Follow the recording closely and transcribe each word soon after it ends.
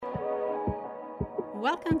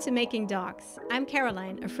Welcome to Making Docs. I'm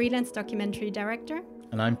Caroline, a freelance documentary director.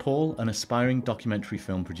 And I'm Paul, an aspiring documentary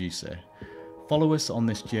film producer. Follow us on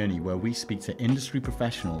this journey where we speak to industry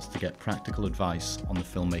professionals to get practical advice on the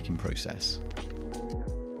filmmaking process.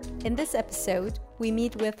 In this episode, we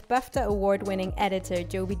meet with BAFTA award-winning editor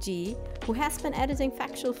Joby G, who has been editing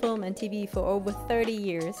factual film and TV for over 30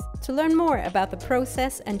 years, to learn more about the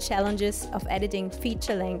process and challenges of editing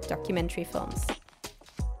feature-length documentary films.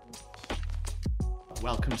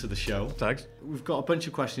 Welcome to the show. Thanks. We've got a bunch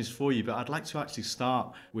of questions for you, but I'd like to actually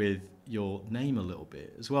start with your name a little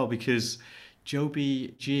bit as well, because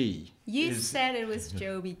Joby G. You said it was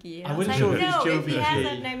Joby G. I wasn't sure if it was Joby if he G. has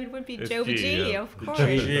that name, it would be It's Joby G, yeah. of course.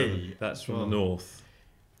 G. That's from the north.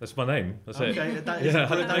 That's my name. That's Okay, it. that is Yeah, a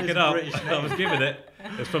I didn't that make is it a up. British I name. was given it.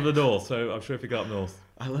 It's from the north, so I'm sure if you go up north.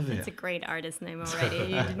 I love It's it. a great artist name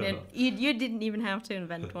already. You didn't even have to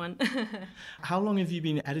invent one. How long have you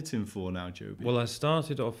been editing for now, Joby? Well, I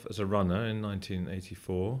started off as a runner in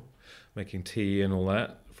 1984, making tea and all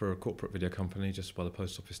that for a corporate video company just by the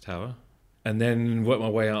post office tower. And then worked my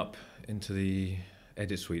way up into the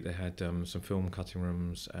edit suite. They had some film cutting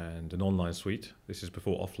rooms and an online suite. This is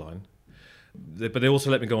before offline. But they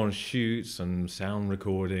also let me go on shoots and sound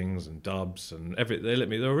recordings and dubs and everything.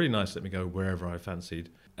 They were really nice to let me go wherever I fancied.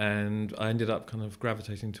 And I ended up kind of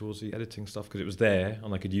gravitating towards the editing stuff because it was there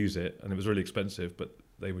and I could use it, and it was really expensive, but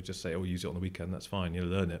they would just say, oh, use it on the weekend, that's fine, you'll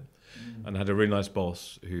learn it. And I had a really nice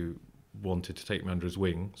boss who wanted to take me under his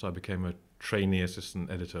wing, so I became a trainee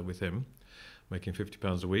assistant editor with him, making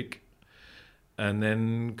 £50 a week. And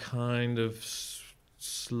then kind of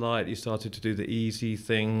slightly started to do the easy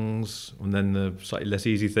things and then the slightly less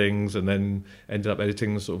easy things, and then ended up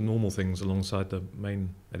editing the sort of normal things alongside the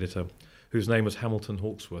main editor, whose name was Hamilton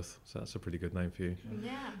Hawksworth. So that's a pretty good name for you.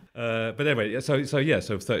 Yeah. But anyway, so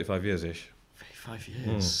 35 years-ish. 35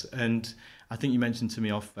 years. And I think you mentioned to me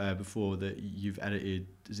off before that you've edited,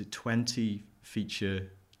 is it 20 feature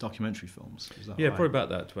documentary films? Is that Yeah, right? probably about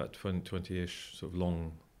that, about 20-ish, sort of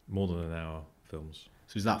long, more than an hour films.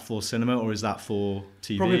 So is that for cinema or is that for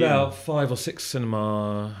TV? Probably about 5 or 6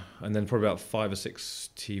 cinema, and then probably about 5 or 6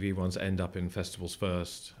 TV ones end up in festivals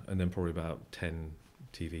first, and then probably about 10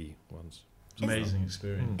 TV ones. Amazing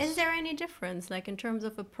experience. Is there any difference, like in terms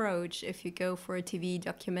of approach, if you go for a TV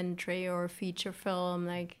documentary or a feature film?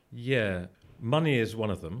 Like, Yeah, money is one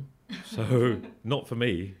of them. So not for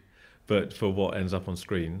me, but for what ends up on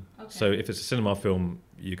screen. Okay. So if it's a cinema film,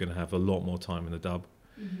 you're going to have a lot more time in the dub.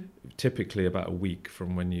 Typically about a week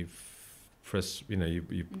from when you press, you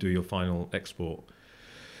do your final export.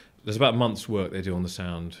 There's about a month's work they do on the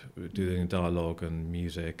sound, doing dialogue and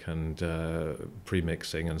music and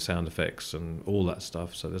pre-mixing and sound effects and all that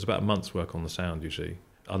stuff. So there's about a month's work on the sound usually,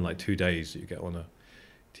 unlike 2 days that you get on a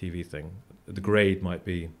TV thing. The grade might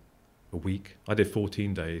be a week. I did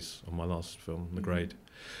 14 days on my last film, The Grade.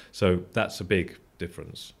 So that's a big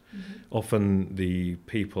difference. Often the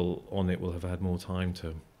people on it will have had more time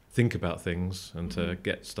to think about things and to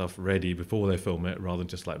get stuff ready before they film it, rather than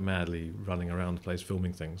just like madly running around the place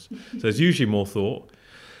filming things. So there's usually more thought.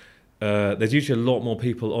 There's usually a lot more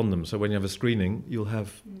people on them. So when you have a screening, you'll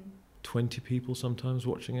have 20 people sometimes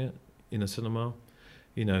watching it in a cinema.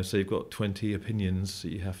 So you've got 20 opinions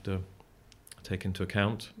that you have to take into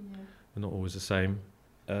account. They're not always the same.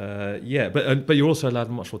 But you're also allowed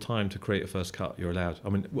much more time to create a first cut. You're allowed. I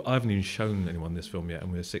mean, I haven't even shown anyone this film yet,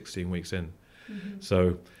 and we're 16 weeks in.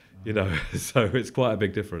 So, so it's quite a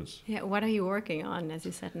big difference. yeah, what are you working on, as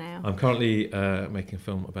you said now? I'm currently making a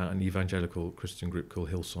film about an evangelical Christian group called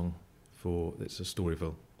Hillsong. It's a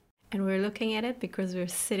Storyville. And we're looking at it because we're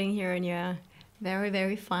sitting here in your very,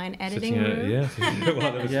 very fine editing Sitting room.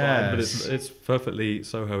 well, it was fine, but it's perfectly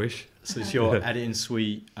Soho-ish. So it's your editing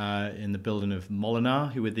suite in the building of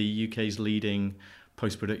Molinar, who are the UK's leading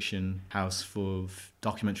post-production house for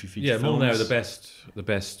documentary feature films. Molinar are the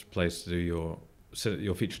best place to do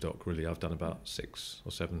your feature doc, really. I've done about 6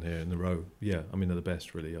 or 7 here in a row. Yeah, I mean, they're the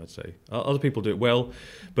best, really, I'd say. Other people do it well,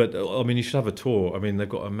 but I mean, you should have a tour. I mean, they've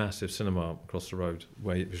got a massive cinema across the road,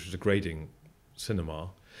 which is a grading cinema,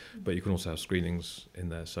 but you can also have screenings in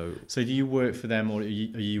there. So do you work for them, or are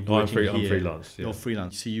you No, I'm working here? I'm freelance. Yeah. You're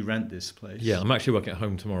freelance, so you rent this place? Yeah, I'm actually working at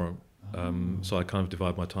home tomorrow. So I kind of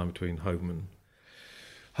divide my time between home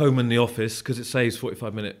and the office, because it saves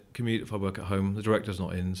 45-minute commute if I work at home. The director's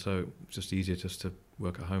not in, so it's just easier just to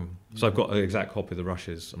work at home. So I've got an exact copy of the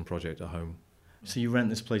rushes and project at home. So you rent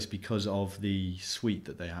this place because of the suite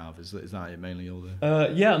that they have? Is that it mainly, all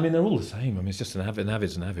the... Yeah, I mean, they're all the same. I mean, it's just an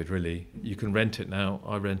avid's an avid, really. You can rent it now.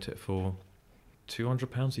 I rent it for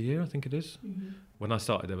 £200 a year, I think it is. When I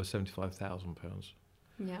started, there were £75,000.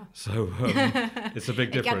 Yeah. So it's a big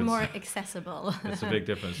It difference. got more accessible. It's a big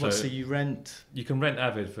difference. Well, so you can rent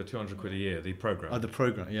Avid for £200 a year, the program. Oh, the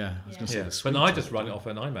program, yeah. I was going to say the But suite. I just run it off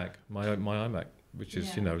an iMac, my iMac, which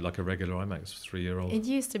is like a regular iMac, it's 3-year-old. It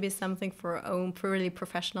used to be something for really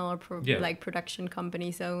professional or like production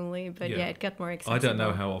companies only, but it got more accessible. I don't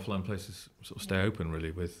know how offline places sort of stay open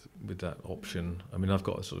really with that option. I mean, I've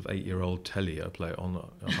got a sort of 8-year-old telly I play it on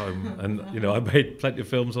at home, and I made plenty of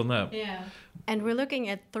films on that. Yeah. And we're looking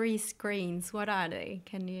at 3 screens. What are they?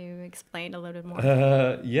 Can you explain a little bit more?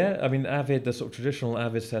 I mean, Avid, the sort of traditional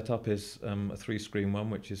Avid setup is a 3-screen one,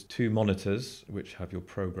 which is 2 monitors, which have your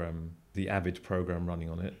program, the Avid program running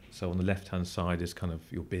on it. So on the left-hand side is kind of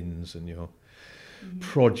your bins and your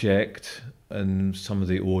project and some of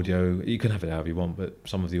the audio. You can have it however you want, but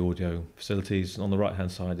some of the audio facilities. And on the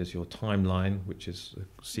right-hand side is your timeline, which is the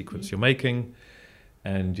sequence you're making,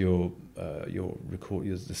 and your record,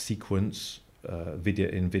 the sequence, video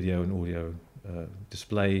and audio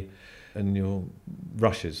display, and your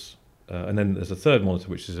rushes. And then there's a third monitor,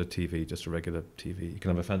 which is a TV, just a regular TV. You can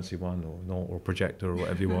have a fancy one or not, or a projector or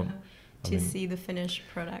whatever you want. To see the finished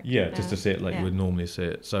product. Yeah, just to see it like you would normally see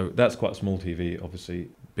it. So that's quite a small TV, obviously.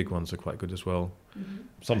 Big ones are quite good as well.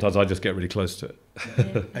 Sometimes I just get really close to it.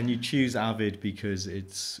 Yeah. And you choose Avid because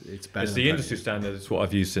it's better. It's the industry standard. It's what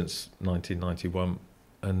I've used since 1991.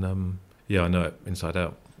 And I know it inside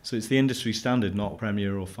out. So it's the industry standard, not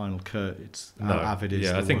Premiere or Final Cut. It's Avid is.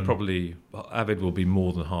 Yeah, the I think one. Probably Avid will be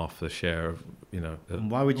more than half the share of,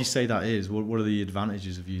 And why would you say that is? What are the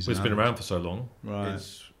advantages of using? Well, it's been Avid? around for so long. Right.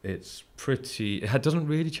 It's pretty. It doesn't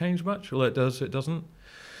really change much. Although it does, it doesn't.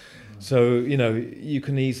 So you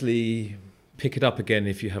can easily pick it up again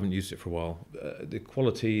if you haven't used it for a while. The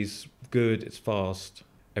quality's good. It's fast.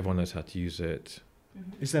 Everyone knows how to use it.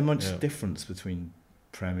 Is there much difference between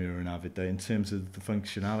Premiere and Avid though, in terms of the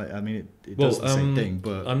functionality? I mean, it does the same thing,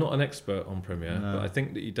 but I'm not an expert on Premiere, but I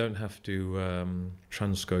think that you don't have to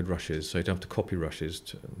transcode rushes, so you don't have to copy rushes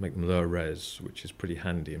to make them lower res, which is pretty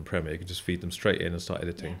handy in Premiere. You can just feed them straight in and start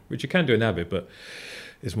editing, which you can do in Avid, but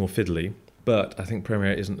it's more fiddly. But I think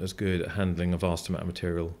Premiere isn't as good at handling a vast amount of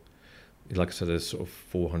material. Like I said, there's sort of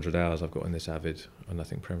 400 hours I've got in this Avid, and I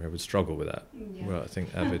think Premiere would struggle with that. Yeah. Well, I think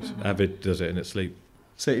Avid does it in its sleep.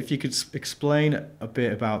 So if you could explain a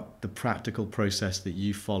bit about the practical process that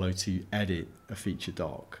you follow to edit a feature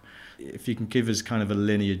doc, if you can give us kind of a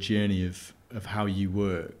linear journey of how you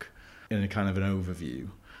work in a kind of an overview.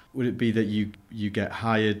 Would it be that you get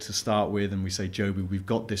hired to start with and we say, Joby, we've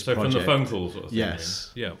got this project? So from the phone call sort of thing?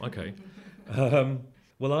 Yes. Yeah, okay.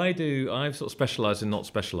 Well, I've sort of specialised in not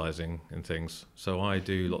specialising in things. So I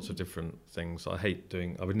do lots of different things. I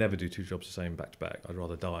would never do 2 jobs the same back to back. I'd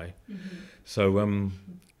rather die. So,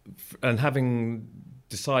 and having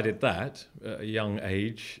decided that at a young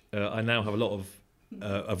age, I now have a lot of,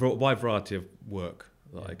 a wide variety of work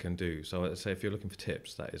that I can do. So I'd say if you're looking for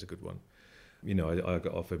tips, that is a good one. I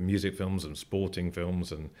got offered music films and sporting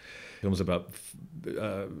films and films about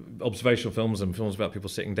observational films and films about people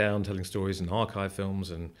sitting down telling stories and archive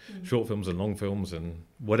films and short films and long films and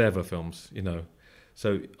whatever films,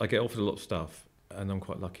 So I get offered a lot of stuff and I'm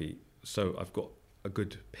quite lucky. So I've got a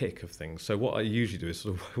good pick of things. So what I usually do is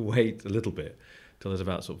sort of wait a little bit till there's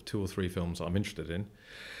about sort of 2 or 3 films that I'm interested in.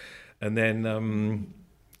 And then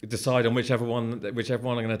decide on whichever one I'm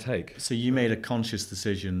going to take. So you made a conscious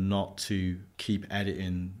decision not to keep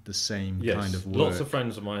editing the same kind of work. Lots of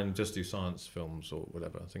friends of mine just do science films or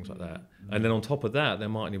whatever, things like that. And then on top of that, they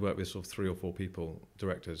might only work with sort of 3 or 4 people,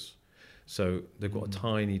 directors. So they've got a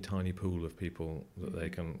tiny, tiny pool of people that they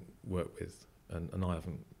can work with, and I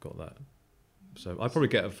haven't got that. So I probably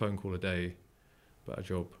get a phone call a day about a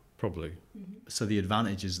job. Probably. So the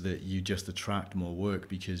advantage is that you just attract more work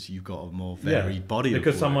because you've got a more varied body of work.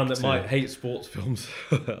 Because someone that might hate sports films,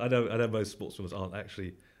 I know most sports films aren't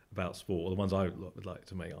actually about sport, or the ones I would like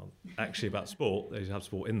to make aren't actually about sport. They have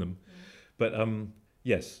sport in them. But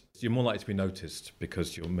yes, you're more likely to be noticed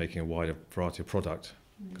because you're making a wider variety of product.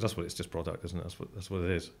 Because that's what it's just product, isn't it? That's what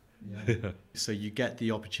it is. Yeah. So you get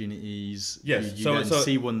the opportunities. Yes. You then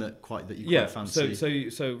see one that you quite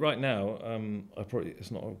fancy. So right now,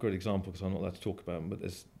 it's not a good example because I'm not allowed to talk about them. But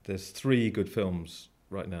there's 3 good films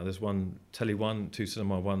right now. There's one Telly one, 2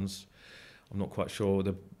 cinema ones. I'm not quite sure.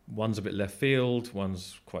 The one's a bit left field.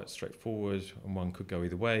 One's quite straightforward, and one could go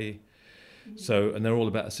either way. So, and they're all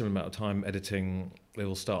about a similar amount of time editing. They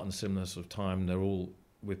all start in a similar sort of time. They're all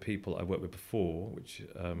with people I've worked with before,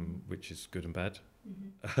 which is good and bad.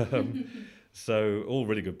 So all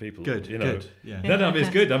really good people. Good. Yeah. No, I mean,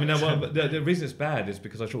 it's good. I mean, the reason it's bad is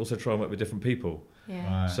because I also try and work with different people.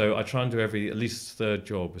 Yeah. Right. So I try and do at least 3rd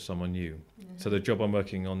job with someone new. Yeah. So the job I'm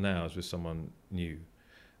working on now is with someone new.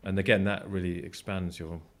 And again, that really expands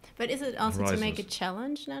your. But is it also to make a horizons.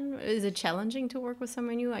 challenge then? Is it challenging to work with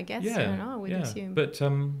someone new? I guess. I Yeah, don't know. I would yeah. assume. But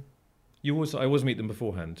I always meet them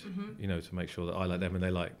beforehand, you know, to make sure that I like them and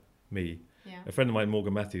they like me. Yeah. A friend of mine,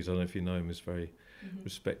 Morgan Matthews, I don't know if you know him, is very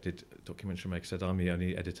respected documentary maker, said I'm the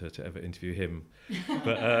only editor to ever interview him.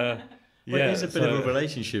 But Well, it is a bit of a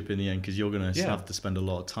relationship in the end because you're going to Yeah. have to spend a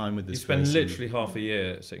lot of time with You this spend person. literally half a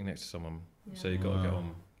year sitting next to someone, so you've got to get Wow.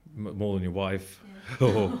 on more than your wife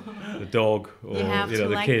or the dog or you have you to know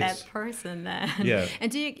the like kids. that person then. Yeah.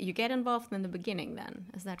 And do you get involved in the beginning then?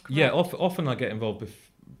 Is that correct? Yeah, often I get involved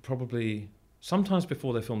probably sometimes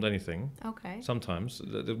before they filmed anything. Okay. Sometimes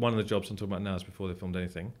one of the jobs I'm talking about now is before they filmed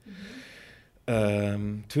anything.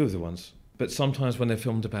 Two of the ones, but sometimes when they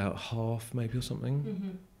filmed about half maybe or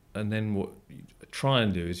something. And then what you try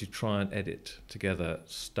and do is you try and edit together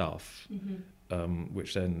stuff,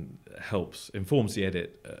 which then informs the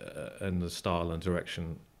edit and the style and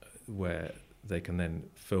direction where they can then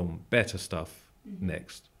film better stuff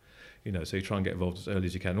next. You know, so you try and get involved as early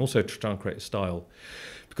as you can. Also try and create a style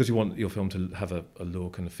because you want your film to have a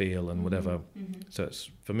look and a feel and whatever. So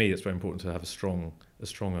for me, it's very important to have a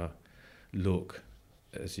stronger look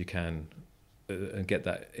as you can. And get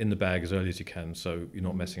that in the bag as early as you can, so you're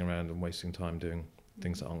not messing around and wasting time doing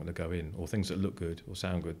things that aren't going to go in, or things that look good or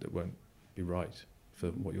sound good that won't be right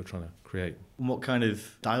for what you're trying to create. And what kind of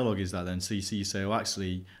dialogue is that then? So you say, oh,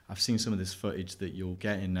 actually, I've seen some of this footage that you're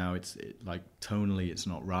getting now. It's like tonally, it's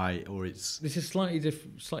not right, or it's. This is slightly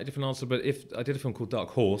different answer, but if I did a film called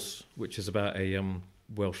Dark Horse, which is about a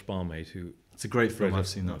Welsh barmaid who. It's a great film. Great I've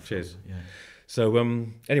seen that. Cheers. Film. Yeah. So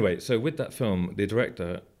anyway, so with that film, the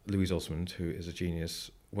director Louise Osmond, who is a genius,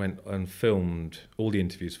 went and filmed all the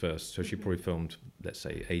interviews first. So she probably filmed, let's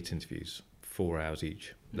say, 8 interviews, 4 hours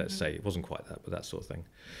each. Let's say it wasn't quite that, but that sort of thing.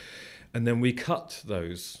 And then we cut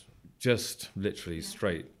those just literally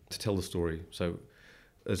straight to tell the story. So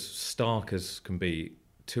as stark as can be,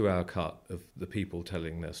 2-hour cut of the people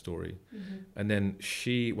telling their story. And then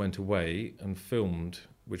she went away and filmed,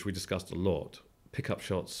 which we discussed a lot, pickup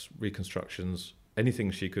shots, reconstructions,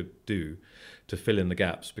 anything she could do to fill in the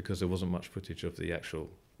gaps because there wasn't much footage of the actual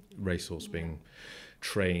racehorse being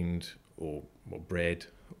trained or bred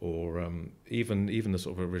or even the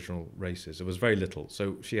sort of original races. There was very little,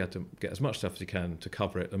 so she had to get as much stuff as she can to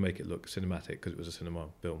cover it and make it look cinematic because it was a cinema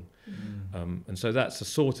film. And so that's the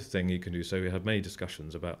sort of thing you can do. So we had many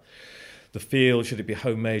discussions about the feel. Should it be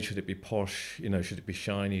homemade? Should it be posh? You know, should it be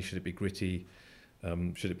shiny? Should it be gritty?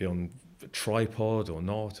 Should it be on a tripod or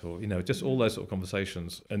not? Or, you know, just all those sort of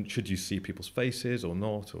conversations. And should you see people's faces or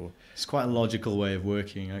not? Or It's quite a logical way of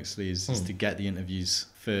working, actually, is to get the interviews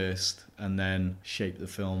first and then shape the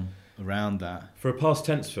film around that. for a past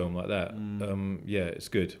tense film like that, yeah, it's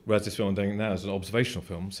good. Whereas this film I'm doing now is an observational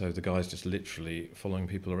film, so the guy's just literally following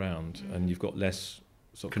people around, and you've got less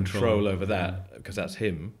sort of control over that because that's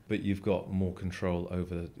him, but you've got more control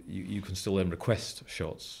over. You can still then request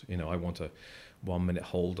shots. You know, I want a 1 minute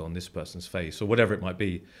hold on this person's face or whatever it might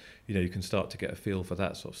be. You know, you can start to get a feel for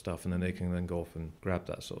that sort of stuff, and then they can then go off and grab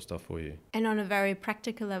that sort of stuff for you. And on a very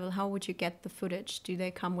practical level, how would you get the footage? Do they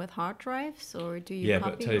come with hard drives or do you Yeah,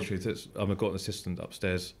 copy? but to tell you the truth, I've got an assistant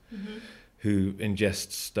upstairs who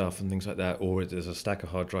ingests stuff and things like that, or there's a stack of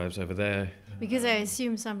hard drives over there. Because I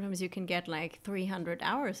assume sometimes you can get like 300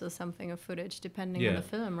 hours or something of footage depending on the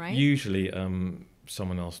film, right? Usually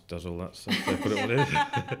someone else does all that stuff. They put it all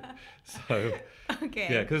in. So, Okay.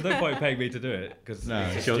 yeah, because there's no point paying me to do it. Cause No,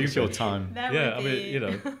 it's it's your time. That Yeah, would I mean, be- you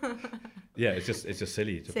know, yeah, it's just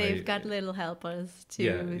silly to So pay. you've got little helpers to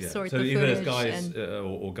yeah. sort so the either footage. there's guys and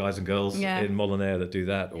or guys and girls Yeah. in Molyneux that do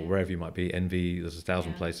that, or Yeah. wherever you might be, Envy, there's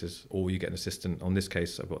 1,000 Yeah. places, or you get an assistant. On this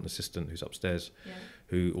case, I've got an assistant who's upstairs Yeah.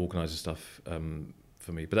 who organises stuff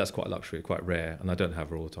for me, but that's quite a luxury, quite rare, and I don't have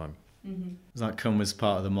her all the time. Does that come as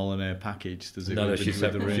part of the Molyneux package? Does it No, go she's with the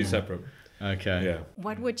separate. room? She's separate. Okay. Yeah.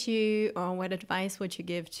 What would you, or what advice would you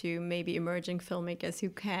give to maybe emerging filmmakers who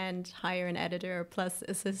can't hire an editor plus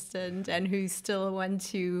assistant and who still want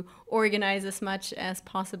to organize as much as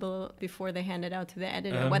possible before they hand it out to the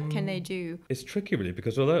editor? What can they do? It's tricky, really,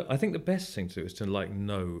 because although I think the best thing to do is to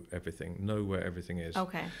know everything, know where everything is.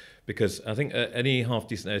 Okay. Because I think any half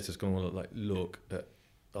decent editor is going to want to look at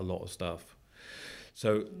a lot of stuff.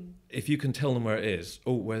 So if you can tell them where it is,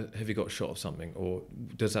 where have you got a shot of something, or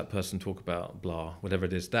does that person talk about blah, whatever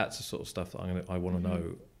it is, that's the sort of stuff that I want to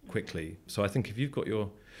know quickly. So I think if you've got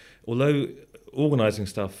although organising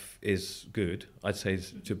stuff is good, I'd say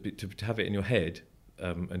to have it in your head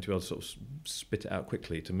and to be able to sort of spit it out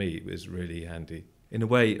quickly, to me, is really handy. In a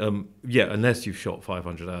way, unless you've shot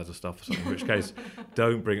 500 hours of stuff or something, in which case,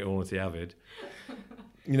 don't bring it all into the Avid.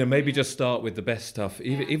 You know, maybe just start with the best stuff.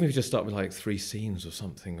 Even if you just start with like 3 scenes or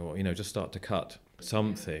something, or, you know, just start to cut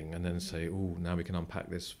something and then say, oh, now we can unpack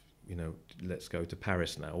this, you know, let's go to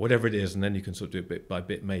Paris now, whatever it is. And then you can sort of do it bit by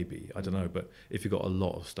bit, maybe. I don't know. But if you've got a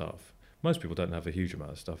lot of stuff, most people don't have a huge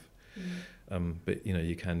amount of stuff. But, you know,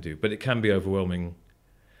 you can do. But it can be overwhelming,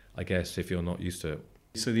 I guess, if you're not used to it.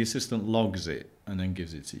 So the assistant logs it and then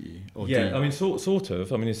gives it to you? Or Yeah, I mean, sort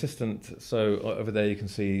of. I mean, assistant, so over there you can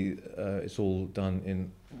see it's all done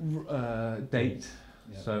in date.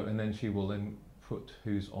 Yeah. So, and then she will then put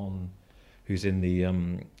who's in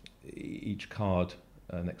the each card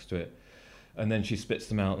next to it. And then she spits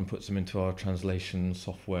them out and puts them into our translation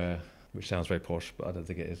software, which sounds very posh, but I don't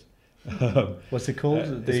think it is. What's it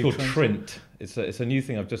called? It's called Trint. It's a new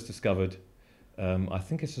thing I've just discovered. I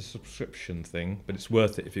think it's a subscription thing, but it's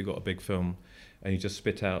worth it if you've got a big film and you just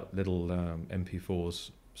spit out little MP4s,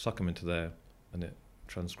 suck them into there, and it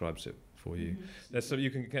transcribes it for you. So you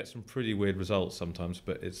can get some pretty weird results sometimes,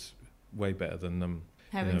 but it's way better than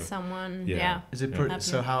having someone. Yeah. Is it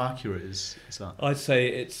so? How accurate is that? I'd say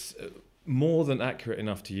it's more than accurate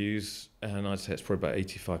enough to use, and I'd say it's probably about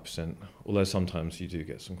 85%. Although sometimes you do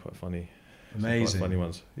get some quite funny, funny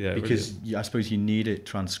ones. Yeah, because really I suppose you need it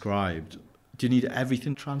transcribed. Do you need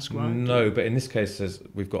everything transcribed? No, but in this case,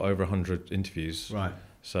 we've got over 100 interviews. Right.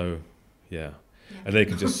 So, yeah. And they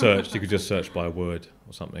can just search. You could just search by word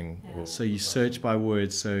or something. Yeah. So you search by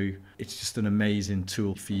word. So it's just an amazing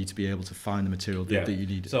tool for you to be able to find the material that you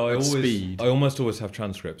need. So I speed. almost always have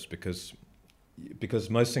transcripts because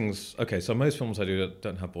most things. Okay, so most films I do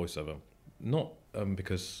don't have voiceover. Not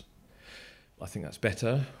because I think that's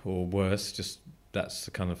better or worse. Just that's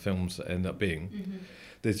the kind of films that end up being. Mm-hmm.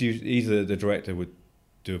 There's usually either the director would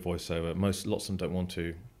do a voiceover. Lots of them don't want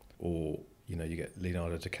to, or you know, you get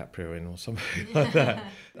Leonardo DiCaprio in or something like that.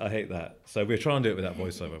 I hate that. So we're trying to do it without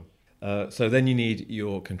voiceover. So then you need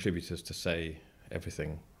your contributors to say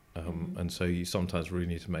everything, and so you sometimes really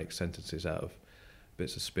need to make sentences out of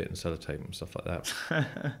bits of spit and sellotape and stuff like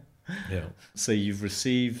that. Yeah. So you've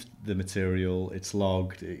received the material, it's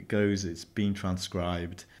logged, it's been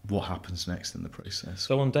transcribed. What happens next in the process?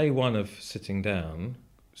 So on day one of sitting down,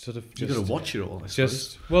 sort of you've got to watch it all.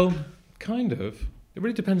 Well, kind of. It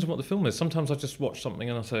really depends on what the film is. Sometimes I just watch something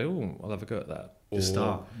and I say, "Oh, I'll have a go at that." Just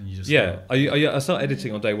start. I start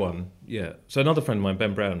editing on day one. Yeah. So another friend of mine,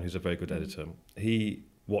 Ben Brown, who's a very good editor, he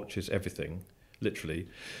watches everything. Literally,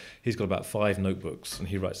 he's got about 5 notebooks and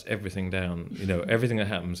he writes everything down. You know, everything that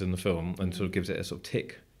happens in the film, and sort of gives it a sort of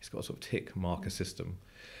tick. He's got a sort of tick marker system,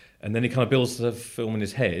 and then he kind of builds the film in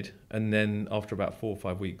his head. And then after about 4 or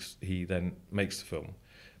 5 weeks, he then makes the film.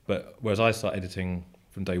 But whereas I start editing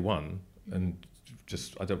from day one and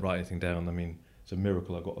I don't write anything down. I mean, it's a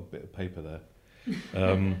miracle I've got a bit of paper there.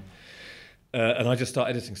 And I just start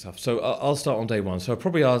editing stuff. So I'll start on day one. So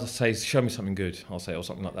I'll say, show me something good, I'll say, or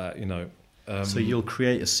something like that, you know. So you'll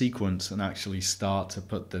create a sequence and actually start to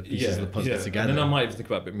put the pieces of the puzzle together. And then I might even think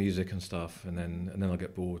about a bit of music and stuff, and then I'll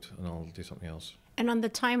get bored and I'll do something else. And on the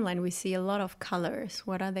timeline, we see a lot of colors.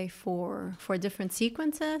 What are they for? For different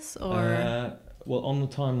sequences, or? Well, on the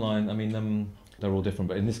timeline, I mean, they're all different,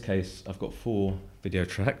 but in this case, I've got 4 video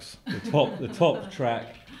tracks. The top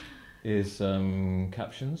track is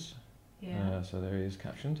captions. Yeah. So there he is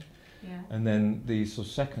captioned. Yeah. And then the sort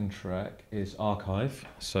of second track is archive.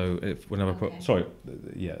 So anyway,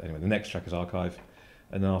 the next track is archive.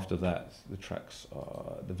 And then after that, the tracks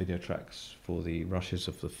are the video tracks for the rushes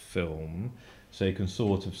of the film. So you can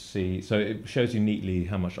sort of see, so it shows you neatly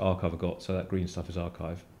how much archive I've got. So that green stuff is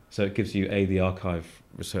archive. So it gives you, the archive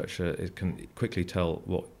researcher, it can quickly tell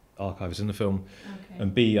what archive is in the film. Okay.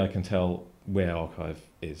 And B, I can tell where archive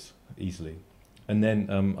is easily. And then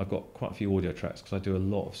I've got quite a few audio tracks because I do a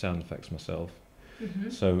lot of sound effects myself. Mm-hmm.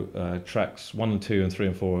 So tracks 1 and 2 and 3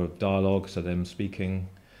 and 4 are dialogue, so them speaking.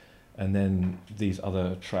 And then these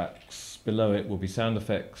other tracks below it will be sound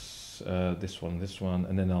effects, this one,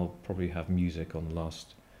 and then I'll probably have music on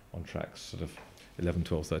tracks sort of 11,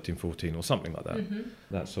 12, 13, 14 or something like that. Mm-hmm.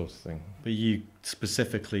 That sort of thing. But you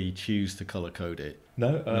specifically choose to colour code it?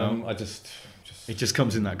 No, I just... It just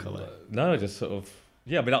comes in that colour? No, I just sort of...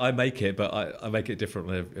 Yeah, I mean, I make it, but I make it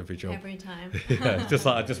differently every job. Every time. Yeah, just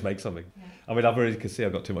like I just make something. Yeah. I mean, I really can see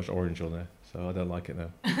I've got too much orange on there, so I don't like it now.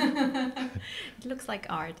 It looks like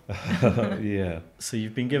art. Yeah. So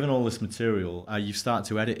you've been given all this material. You've started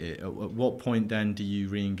to edit it. At what point then do you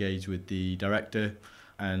re-engage with the director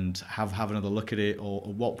and have another look at it, or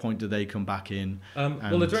at what point do they come back in?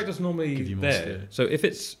 Well, the director's normally there. So if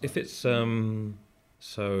it's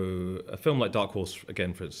So a film like Dark Horse,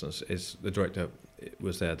 again, for instance, is the director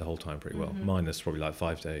was there the whole time pretty well, minus probably like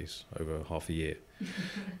 5 days over half a year,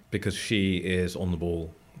 because she is on the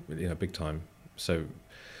ball, big time. So,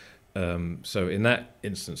 so in that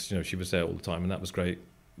instance, she was there all the time, and that was great,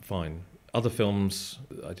 fine. Other films,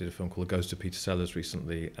 I did a film called The Ghost of Peter Sellers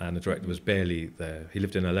recently, and the director was barely there. He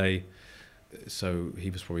lived in LA, so he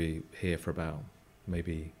was probably here for about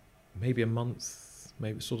maybe a month,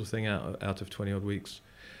 maybe sort of thing out of 20 odd weeks.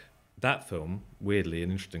 That film, weirdly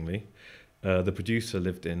and interestingly, the producer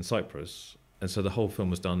lived in Cyprus, and so the whole film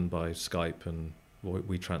was done by Skype and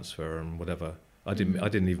WeTransfer and whatever. I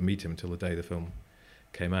didn't even meet him until the day the film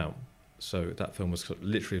came out. So that film was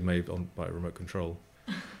literally made by remote control.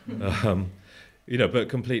 But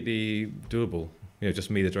completely doable. Just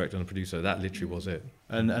me, the director, and the producer. That literally was it.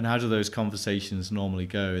 And how do those conversations normally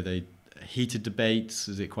go? Are they heated debates?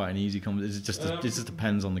 Is it quite an easy conversation? It just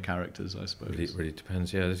depends on the characters, I suppose. It really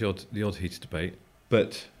depends. Yeah, there's the odd heated debate,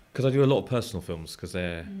 but because I do a lot of personal films, because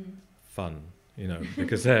they're fun,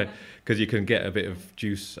 because you can get a bit of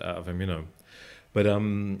juice out of them, But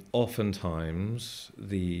oftentimes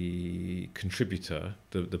the contributor,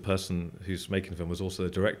 the person who's making the film, was also the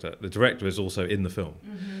director. The director is also in the film,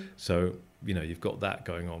 so you've got that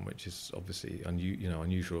going on, which is obviously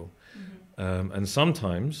unusual. And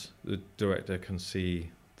sometimes the director can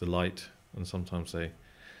see the light, and sometimes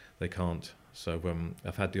they can't. So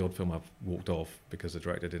I've had the odd film I've walked off because the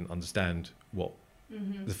director didn't understand what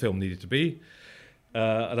the film needed to be.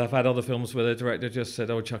 And I've had other films where the director just said,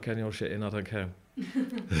 "Oh, chuck any old shit in, I don't care."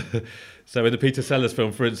 So in the Peter Sellers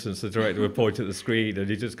film, for instance, the director would point at the screen and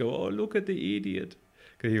he'd just go, "Oh, look at the idiot,"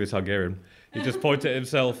 because he was Hungarian. He'd just point at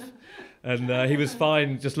himself, and he was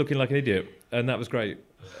fine, just looking like an idiot, and that was great.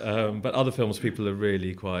 But other films, people are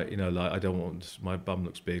really quite, like, I don't want, my bum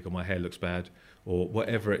looks big, or my hair looks bad, or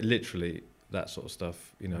whatever. Literally that sort of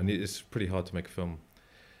stuff, and it's pretty hard to make a film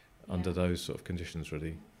under those sort of conditions,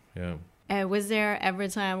 really. Yeah. Was there ever a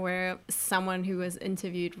time where someone who was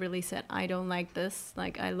interviewed really said, "I don't like this,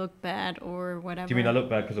 like I look bad," or whatever? Do you mean I look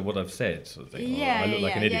bad because of what I've said, sort of thing? Yeah, I look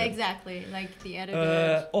like an idiot? Yeah, exactly. Like the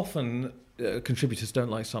editor. Often contributors don't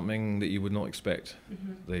like something that you would not expect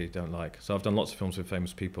they don't like. So I've done lots of films with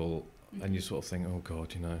famous people, and you sort of think, "Oh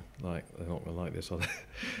God, like they're not going to like this, are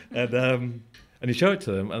they?" and you show it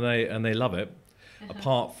to them, and they love it.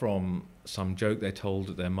 Apart from some joke they told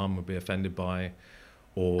that their mum would be offended by,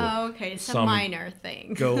 or it's a minor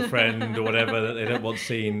thing. Girlfriend or whatever that they don't want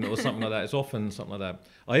seen, or something like that. It's often something like that.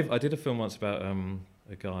 I did a film once about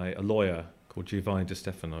a lawyer called Giovanni Di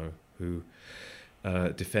Stefano, who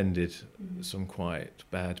defended some quite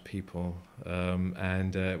bad people,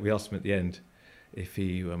 and we asked him at the end if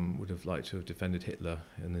he would have liked to have defended Hitler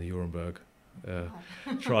in the Nuremberg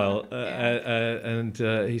trial, and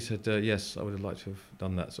he said yes, I would have liked to have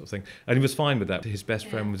done that sort of thing, and he was fine with that. His best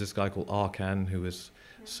friend was this guy called Arkan, who was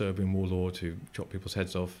Serbian warlord who chopped people's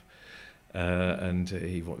heads off, and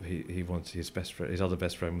he wanted his best friend. His other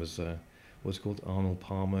best friend was what's called Arnold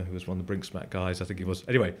Palmer, who was one of the Brinksmack guys, I think he was.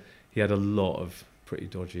 Anyway, he had a lot of pretty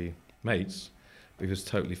dodgy mates, but he was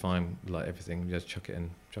totally fine with like everything. Just chuck it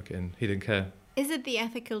in. He didn't care. Is it the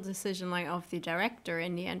ethical decision of the director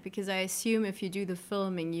in the end? Because I assume if you do the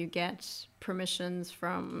filming, you get permissions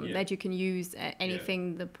from that you can use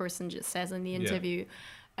anything the person just says in the interview.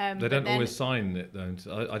 They don't always sign it, though.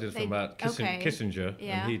 I did a film about Kissinger,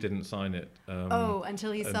 and he didn't sign it.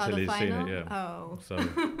 Until he saw the final? Seen it, So,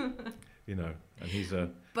 and he's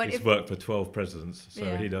worked for 12 presidents,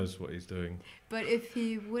 so he knows what he's doing. But if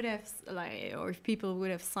he would have, or if people would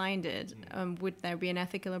have signed it, would there be an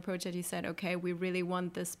ethical approach that he said, okay, we really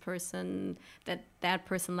want this person, that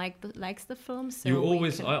person likes the film? So you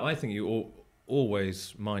always, I think you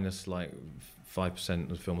always minus 5% of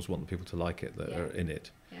the films want people to like it that are in it.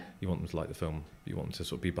 Yeah. You want them to like the film. You want them to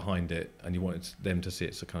sort of be behind it, and you want them to see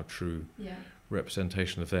it's a kind of true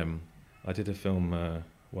representation of them. I did a film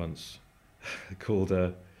once called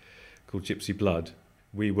Gypsy Blood.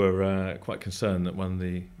 We were quite concerned that one of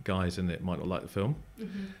the guys in it might not like the film,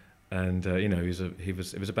 and it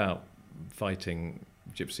was about fighting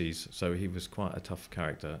gypsies, so he was quite a tough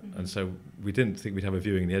character, and so we didn't think we'd have a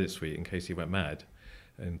viewing in the edit suite in case he went mad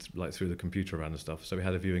and threw the computer around and stuff. So we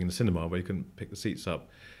had a viewing in the cinema where you couldn't pick the seats up,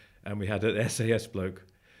 and we had an SAS bloke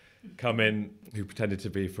come in who pretended to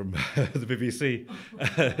be from the BBC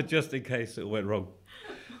just in case it all went wrong.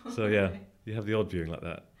 So you have the odd viewing like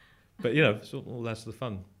that, but it's all that's the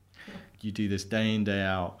fun. You do this day in, day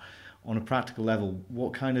out. On a practical level,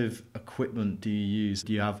 what kind of equipment do you use?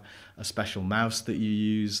 Do you have a special mouse that you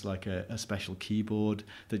use, like a special keyboard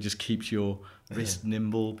that just keeps your wrist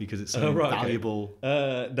nimble because it's so valuable?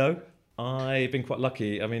 No, I've been quite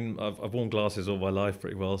lucky. I mean, I've worn glasses all my life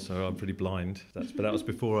pretty well, so I'm pretty blind. But that was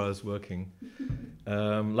before I was working.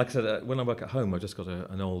 Like I said, when I work at home, I've just got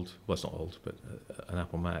an old, well, it's not old, but an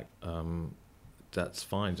Apple Mac. That's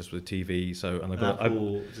fine, just with a TV. So, and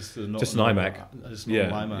just an iMac. Just an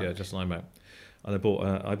iMac. Yeah, just an iMac. And I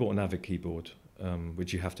bought an Avid keyboard,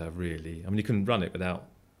 which you have to have really. I mean, you can run it without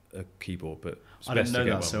a keyboard, but it's I didn't know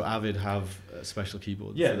that. So Avid have a special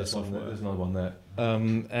keyboard for the software. There's another one there,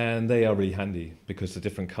 and they are really handy because the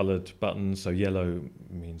different coloured buttons. So yellow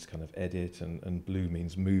means kind of edit, and blue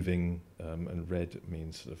means moving, and red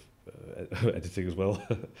means sort of editing as well.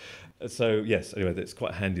 So yes, anyway, it's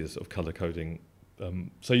quite handy, the sort of colour coding.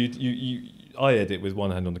 So I edit with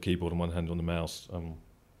one hand on the keyboard and one hand on the mouse,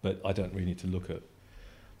 but I don't really need to look at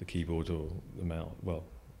the keyboard or the mouse. Well,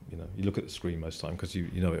 you look at the screen most of the time because you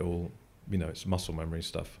know it all. It's muscle memory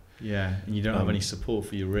stuff. Yeah, and you don't have any support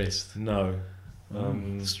for your wrist. No.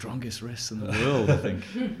 The strongest wrists in the world, I think.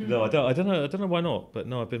 No, I don't know why not, but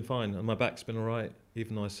no, I've been fine, and my back's been all right,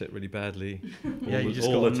 even though I sit really badly. Yeah, you just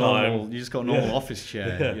got a normal office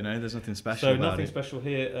chair. Yeah. There's nothing special. So about nothing it. special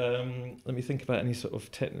here. Let me think about any sort of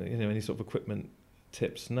any sort of equipment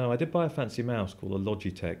tips. No, I did buy a fancy mouse called a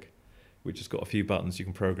Logitech, which has got a few buttons you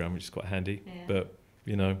can program, which is quite handy. Yeah. But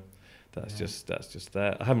that's just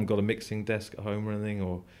that. I haven't got a mixing desk at home or anything,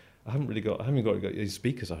 or I haven't got these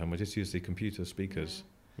speakers at home. I just use the computer speakers,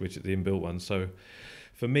 which are the inbuilt ones. So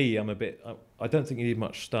for me, I don't think you need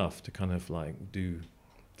much stuff to kind of like do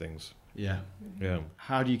things. Yeah. Yeah.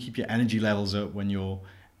 How do you keep your energy levels up when you're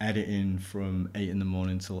editing from 8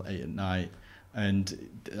 a.m. till 8 p.m? And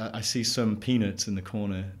I see some peanuts in the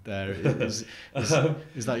corner there. Is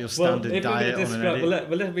that your standard diet on an edit?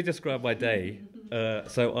 Well, let me describe my day.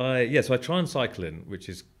 So I try and cycle in, which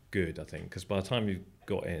is good, I think, because by the time you've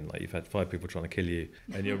got in, like you've had 5 people trying to kill you,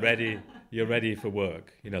 and you're ready for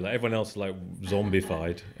work. Like everyone else is like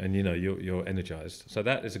zombified, and you're energized. So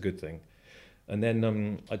that is a good thing. And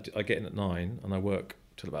then I get in at 9 and I work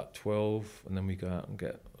till about 12, and then we go out and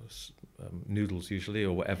get noodles usually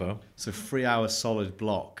or whatever. So 3 hour solid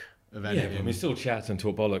block of editing. Yeah, we still chat and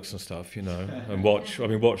talk bollocks and stuff, and watched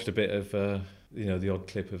a bit of the odd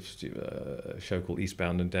clip of a show called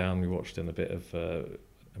Eastbound and Down. We watched in a bit of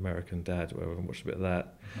American Dad, where we watched a bit of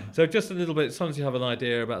that. So just a little bit. Sometimes you have an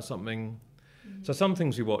idea about something. So some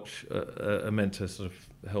things you watch are meant to sort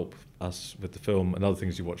of help us with the film, and other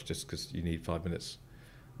things you watch just because you need 5 minutes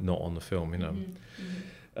not on the film,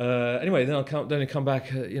 Anyway, then I come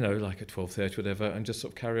back, like at 12:30, whatever, and just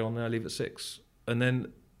sort of carry on. There, I leave at 6, and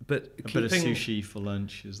then a bit of sushi for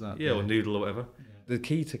lunch, is that? Yeah, or noodle or whatever. Yeah. The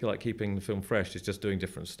key to keeping the film fresh is just doing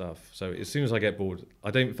different stuff. So as soon as I get bored, I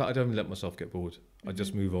don't even let myself get bored. I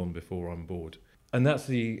just move on before I'm bored. And that's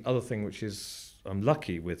the other thing, which is I'm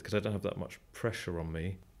lucky with, because I don't have that much pressure on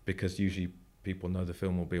me, because usually people know the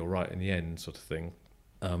film will be all right in the end, sort of thing.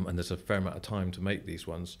 And there's a fair amount of time to make these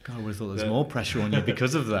ones. God, I would have thought there's more pressure on you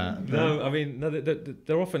because of that. No, I mean,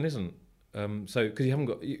 there often isn't. So because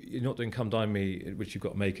you're not doing Come Dine Me, which you've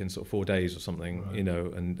got to make in sort of 4 days or something, right.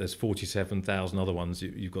 And there's 47,000 other ones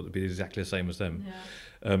you've got to be exactly the same as them.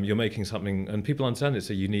 Yeah. You're making something, and people understand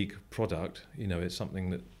it's a unique product. It's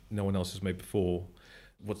something that no one else has made before.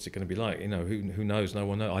 What's it going to be like? Who knows? No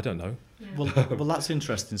one knows. I don't know. Yeah. Well, that's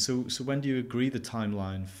interesting. So when do you agree the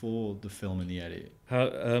timeline for the film and the edit?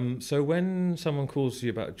 So when someone calls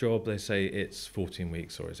you about a job, they say it's 14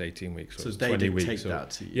 weeks or it's 18 weeks or it's 20 weeks. So they dictate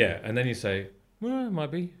that to you. Yeah, and then you say, well, it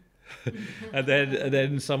might be. and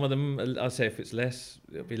then some of them, I'll say if it's less,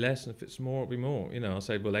 it'll be less, and if it's more, it'll be more. I'll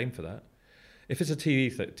say we'll aim for that. If it's a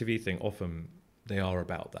TV thing, often they are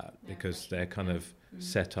about that because they're kind of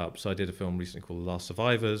set up. So I did a film recently called The Last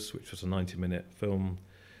Survivors, which was a 90-minute film,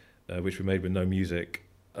 which we made with no music,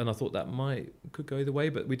 and I thought that could go either way,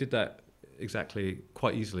 but we did that exactly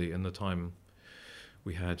quite easily in the time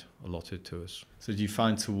we had allotted to us. So do you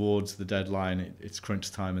find towards the deadline it's crunch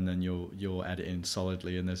time, and then you're editing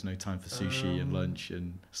solidly, and there's no time for sushi and lunch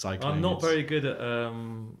and cycling? I'm not very good at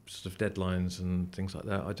sort of deadlines and things like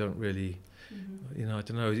that. I don't really, I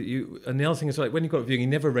don't know. And the other thing is, like, when you've got a viewing, you're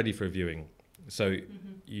never ready for a viewing. So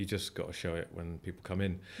you just got to show it when people come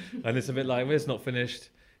in. And it's a bit like, well, it's not finished.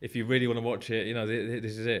 If you really want to watch it,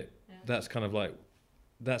 this is it. Yeah. That's kind of like,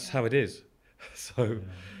 that's how it is. So,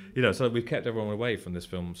 so we've kept everyone away from this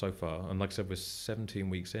film so far. And like I said, we're 17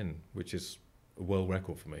 weeks in, which is a world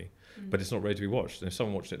record for me. But it's not ready to be watched. And if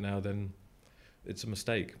someone watched it now, then it's a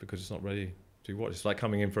mistake because it's not ready to be watched. It's like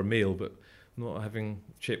coming in for a meal, but not having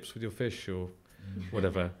chips with your fish or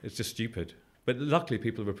whatever. It's just stupid. But luckily,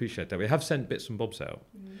 people have appreciated that. We have sent bits and bobs out.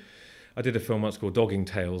 I did a film once called Dogging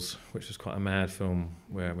Tales, which was quite a mad film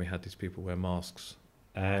where we had these people wear masks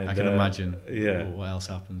And, I can imagine yeah. what else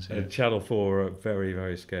happens. Yeah. And Channel 4 are very,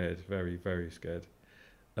 very scared, very, very scared.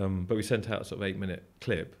 But we sent out a sort of 8-minute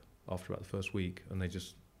clip after about the first week, and they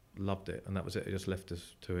just loved it, and that was it. They just left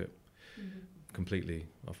us to it completely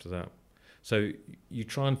after that. So you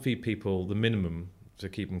try and feed people the minimum to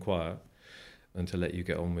keep them quiet and to let you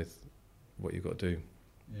get on with what you've got to do.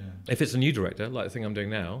 Yeah. If it's a new director, like the thing I'm doing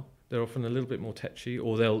now, they're often a little bit more tetchy,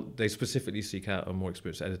 or they specifically seek out a more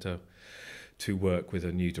experienced editor to work with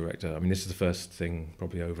a new director. I mean, this is the first thing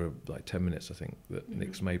probably over like 10 minutes, I think, that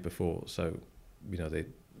Nick's made before. So,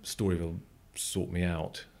 Storyville sought me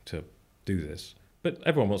out to do this. But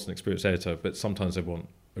everyone wants an experienced editor, but sometimes they want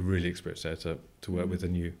a really experienced editor to work with a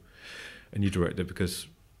new director, because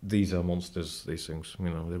these are monsters, these things, they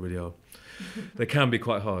really are. They can be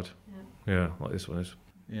quite hard. Yeah, like this one is.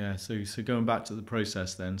 Yeah, so going back to the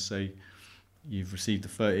process then, so you've received the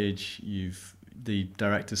footage, the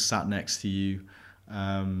director's sat next to you,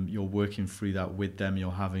 you're working through that with them, you're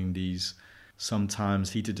having these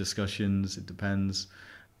sometimes heated discussions, it depends.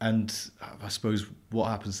 And I suppose what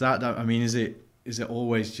happens to that, I mean, is it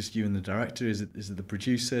always just you and the director? Is it the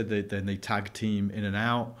producer? Then they tag team in and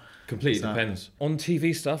out? Completely depends. On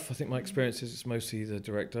TV stuff, I think my experience is it's mostly the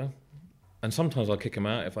director. And sometimes I'll kick them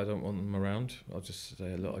out if I don't want them around. I'll just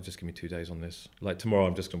say, look, just give me 2 days on this. Like tomorrow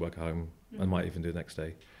I'm just going to work at home. I might even do it the next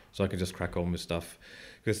day. So I can just crack on with stuff.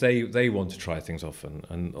 Because they want to try things often.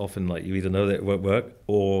 And often like you either know that it won't work,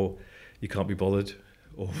 or you can't be bothered,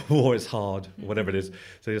 or it's hard, or whatever it is.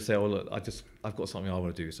 So you just say, oh look, I've got something I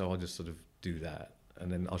want to do, so I'll just sort of do that.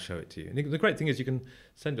 And then I'll show it to you. And the great thing is you can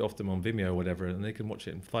send it off to them on Vimeo or whatever, and they can watch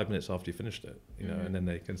it in 5 minutes after you finished it, and then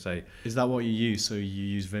they can say... Is that what you use? So you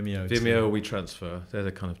use Vimeo? Vimeo, we transfer. They're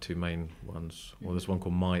the kind of 2 main ones. Or there's one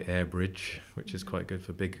called My AirBridge, which is quite good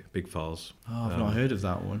for big files. Oh, I've not heard of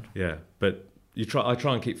that one. Yeah, but I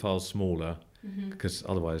try and keep files smaller, because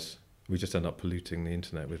otherwise we just end up polluting the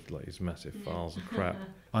internet with like these massive files of crap.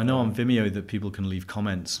 I know on Vimeo that people can leave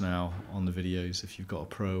comments now on the videos if you've got a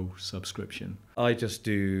pro subscription. I just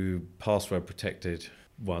do password protected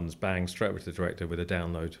ones, bang, straight over to the director with a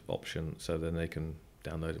download option, so then they can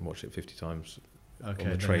download and watch it 50 times on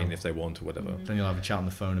the train if they want or whatever. Then you'll have a chat on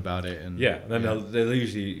the phone about it. And then they'll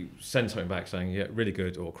usually send something back saying, yeah, really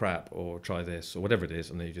good, or crap, or try this, or whatever it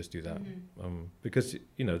is, and then you just do that. Because,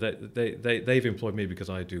 they've employed me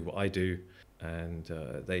because I do what I do, and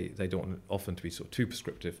they don't want often to be sort of too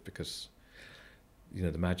prescriptive, because,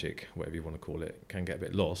 the magic, whatever you want to call it, can get a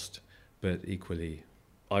bit lost. But equally,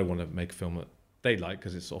 I want to make a film that they like,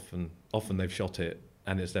 because it's often they've shot it,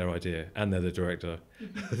 and it's their idea, and they're the director.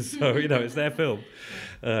 So, it's their film.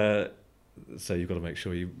 So you've got to make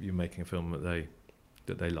sure you're making a film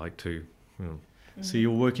that they like too. So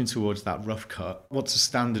you're working towards that rough cut. What's a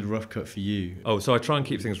standard rough cut for you? Oh, so I try and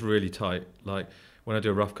keep things really tight. Like when I do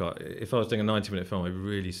a rough cut, if I was doing a 90-minute film, I'd be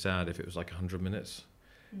really sad if it was like 100 minutes.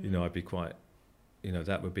 I'd be quite,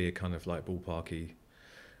 that would be a kind of like ballparky.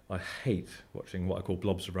 I hate watching what I call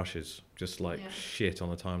blobs of rushes, just like shit on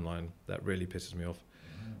the timeline. That really pisses me off.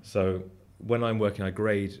 So when I'm working, I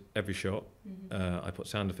grade every shot. I put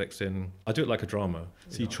sound effects in. I do it like a drama.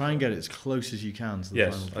 So you try and get it as close as you can to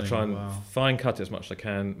the final thing. I try and fine cut it as much as I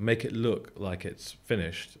can, make it look like it's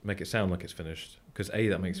finished, make it sound like it's finished. Because A,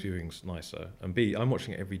 that makes viewings nicer, and B, I'm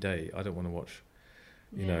watching it every day. I don't want to watch,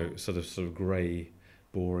 sort of grey,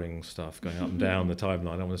 boring stuff going up and down the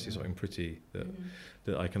timeline. I want to see something pretty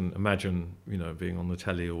that I can imagine, being on the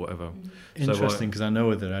telly or whatever. Interesting, because I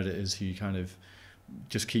know other editors who kind of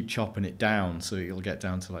just keep chopping it down, so it'll get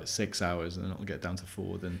down to like 6 hours, and then it'll get down to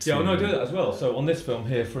 4, then 2. Yeah, I do that as well. So on this film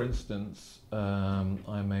here, for instance,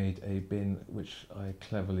 I made a bin which I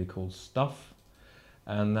cleverly called Stuff,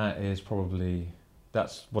 and that's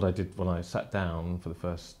what I did when I sat down for the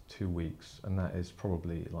first 2 weeks, and that is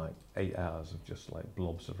probably like 8 hours of just like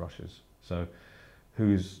blobs of rushes. So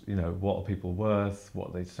what are people worth,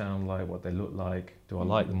 what they sound like, what they look like, do I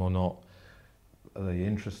like them or not, are they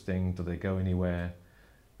interesting, do they go anywhere?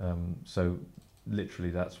 So literally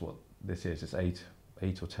that's what this is. It's 8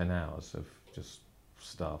 or 10 hours of just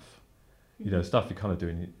stuff. Stuff you're kind of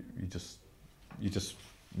doing, you're just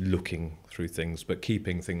looking through things, but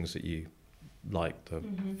keeping things that you like the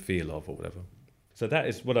feel of or whatever. So that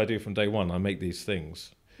is what I do from day one. I make these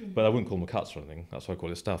things, but I wouldn't call them cuts or anything. That's why I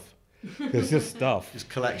call it stuff. It's just stuff. It's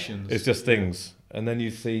collections. It's just things. And then you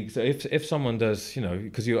see, so if someone does,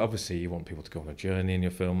 because you want people to go on a journey in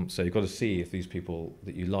your film, so you've got to see if these people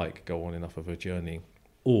that you like go on enough of a journey,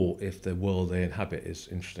 or if the world they inhabit is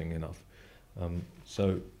interesting enough.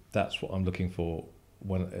 So that's what I'm looking for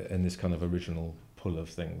in this kind of original pull of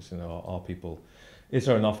things. Is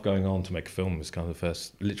there enough going on to make a film? Is kind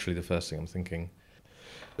of literally the first thing I'm thinking.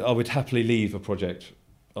 I would happily leave a project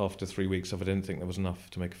after 3 weeks if I didn't think there was enough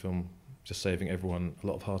to make a film, just saving everyone a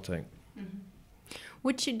lot of heartache.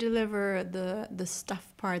 Would you deliver the stuff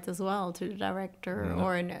part as well to the director, No.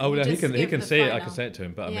 or no? Oh, no, he Just can give the see it. I final? can say it to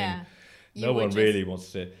him, but I Yeah. mean, You no would one just- really wants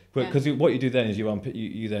to see it. Because what you do then is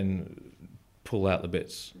you then pull out the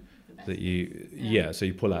bits that so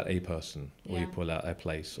you pull out a person or you Yeah. pull out a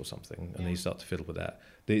place or something, and then Yeah. you start to fiddle with that.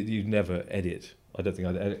 You never edit. I don't think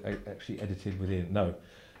I actually edited within. No,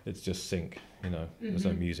 it's just sync. There's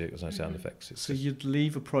no music, there's no sound effects. It's So just, you'd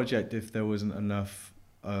leave a project if there wasn't enough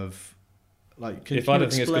of, like, can if you I don't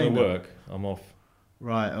think it's going explain to that? work, I'm off.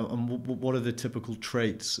 Right, and what are the typical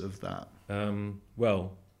traits of that?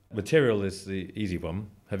 Well, material is the easy one.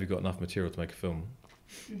 Have you got enough material to make a film?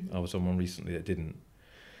 I was on one recently that didn't.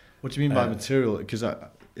 What do you mean by Uh, material? Because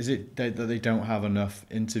is it that they don't have enough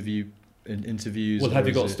interviews? Well, or have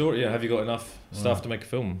you is got it- story? Yeah, have you got enough stuff Right. to make a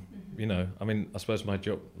film? I mean, I suppose my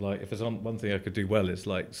job, like, if there's one thing I could do well, it's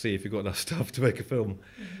like see if you've got enough stuff to make a film,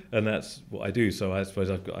 and that's what I do. So I suppose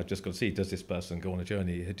I've just got to see, does this person go on a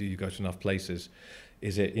journey? Do you go to enough places?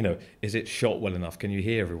 Is it shot well enough? Can you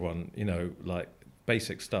hear everyone? Like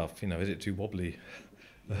basic stuff. Is it too wobbly?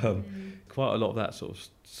 Quite a lot of that sort of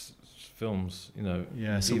films.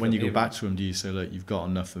 Yeah, so even- when you go even- back to them, do you say, look, you've got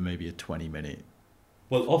enough for maybe a 20-minute?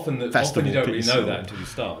 Well, often Festival you don't really piece know or- that until you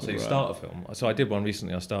start. So you Right. start a film. So I did one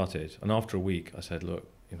recently. I started, and after a week, I said, "Look,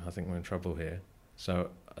 I think we're in trouble here." So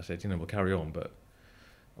I said, "We'll carry on, but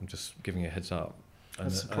I'm just giving you a heads up." That's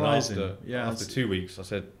And surprising. after, Yeah, after that's- 2 weeks, I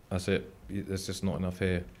said, "There's just not enough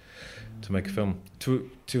here to make a film." To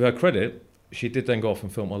her credit, she did then go off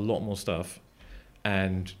and film a lot more stuff,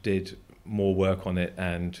 and did more work on it,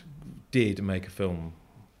 and did make a film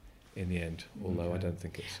in the end, although I Okay. don't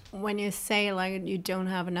think it's... When you say like you don't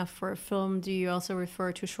have enough for a film, do you also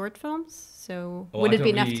refer to short films? So Oh, would I it be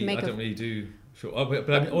don't enough really- to make I a don't really do short.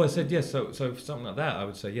 I said yes. So for something like that, I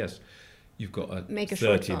would say yes. You've got a Make a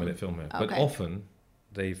short 30-minute film here, but Okay. often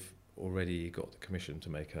they've already got the commission to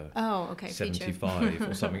make a okay, feature. 75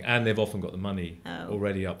 or something, and they've often got the money Oh.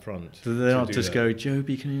 already up front. Do they to not do just that. go,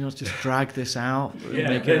 Joby, can you not just drag this out? Yeah,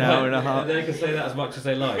 make it an hour and a half? They can say that as much as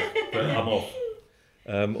they like, but I'm off.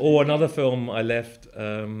 Or another film I left,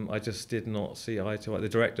 I just did not see eye to eye. The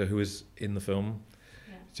director who was in the film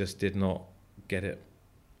just did not get it.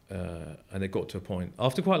 And it got to a point,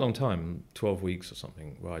 after quite a long time, 12 weeks or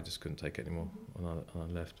something, where I just couldn't take it anymore, and I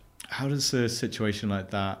left. How does a situation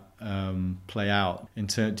like that play out?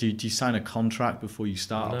 Do you sign a contract before you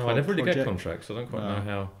start? No, a I never really get project? contracts. I don't quite No.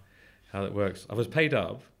 know how that works. I was paid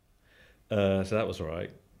up, so that was all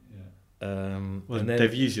right. Well, And then,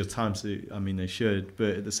 they've used your time, so I mean they should. But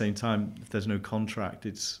at the same time, if there's no contract,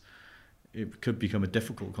 it could become a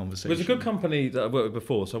difficult it conversation. was a good company that I worked with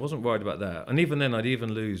before, so I wasn't worried about that. And even then, I'd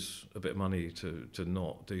even lose a bit of money to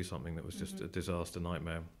not do something that was just a disaster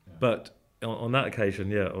nightmare. Yeah. But on that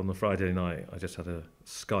occasion, on the Friday night, I just had a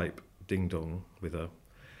Skype ding-dong with her,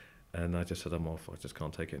 and I just said, I'm off, I just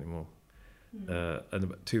can't take it anymore. And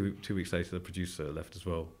about two weeks later, the producer left as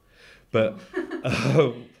well. But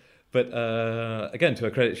again, to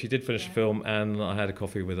her credit, she did finish the film, and I had a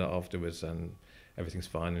coffee with her afterwards, and everything's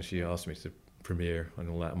fine. And she asked me to premiere and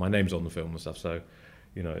all that. My name's on the film and stuff, so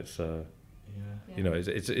it's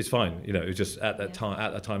it's fine. It was just at that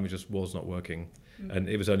time it just was not working, and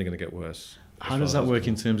it was only going to get worse. How does that work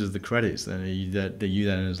in terms of the credits? Then are you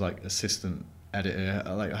then as like assistant editor?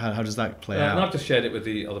 Like how does that play out? And I've just shared it with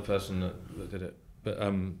the other person that did it, but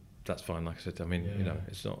that's fine. Like I said, I mean,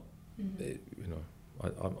 it's not.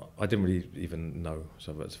 I didn't really even know,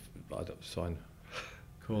 so it's fine.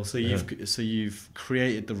 Cool. So you've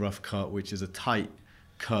created the rough cut, which is a tight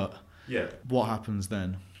cut. Yeah. What happens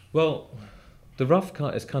then? Well, the rough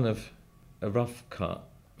cut is kind of a rough cut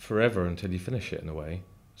forever until you finish it in a way.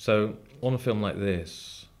 So on a film like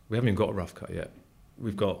this, we haven't even got a rough cut yet.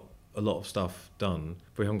 We've got a lot of stuff done,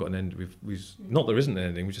 but we haven't got an end. We've not there isn't an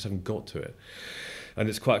ending. We just haven't got to it, and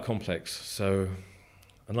it's quite complex. So,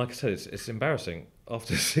 and like I said, it's embarrassing.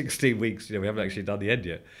 After 16 weeks, we haven't actually done the end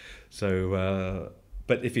yet. So,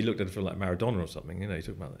 but if you looked at a film like Maradona or something, you're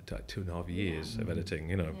talking about like 2.5 years of editing.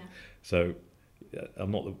 So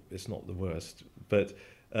it's not the worst, but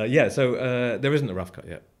so there isn't a rough cut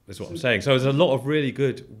yet. Is what I'm saying. So there's a lot of really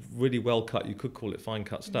good, really well cut. You could call it fine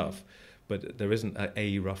cut stuff, but there isn't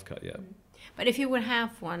a rough cut yet. But if you would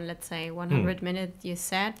have one, let's say 100 minutes, you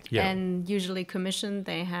said, and usually commissioned,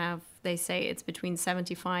 they say it's between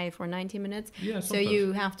 75 or 90 minutes. Yeah. So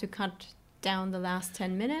you have to cut down the last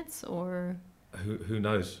 10 minutes, or who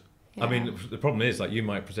knows? I mean, the problem is like you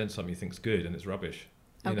might present something you think's good and it's rubbish.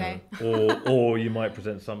 Okay. Or you might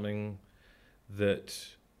present something that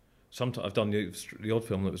sometimes I've done the odd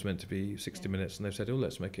film that was meant to be 60 minutes, and they've said, oh,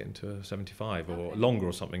 let's make it into a 75 or longer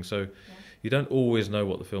or something. So you don't always know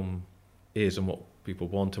what the film is and what people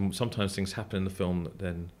want, and sometimes things happen in the film that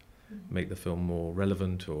then make the film more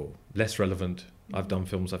relevant or less relevant. I've done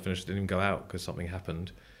films I finished didn't even go out because something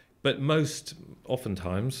happened. But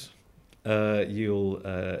oftentimes, you'll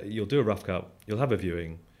do a rough cut, you'll have a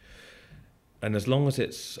viewing, and as long as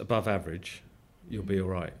it's above average, you'll be all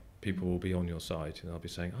right. People will be on your side, and they'll be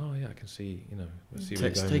saying, "Oh yeah, I can see, let's see where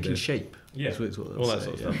you're It's going taking with shape. Yeah, That's what all that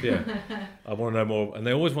sort of stuff. Yeah, I want to know more, and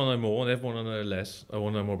they always want to know more, and everyone want to know less. I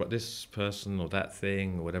want to know more about this person or that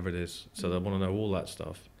thing or whatever it is. So they want to know all that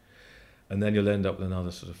stuff, and then you'll end up with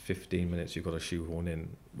another sort of 15 minutes you've got to shoehorn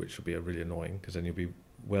in, which will be really annoying because then you'll be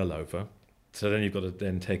well over. So then you've got to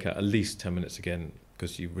then take out at least 10 minutes again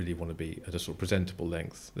because you really want to be at a sort of presentable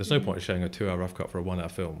length. There's no point in showing a 2-hour rough cut for a 1-hour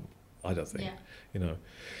film, I don't think.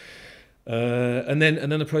 And then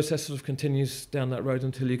the process sort of continues down that road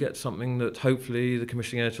until you get something that hopefully the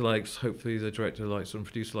commissioning editor likes, hopefully the director likes, and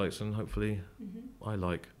producer likes, and hopefully I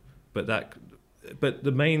like. But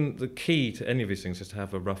the key to any of these things is to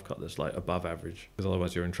have a rough cut that's like above average, because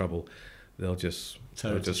otherwise you're in trouble. They'll just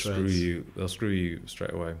screw you. They'll screw you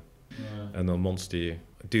straight away, and they'll monster you.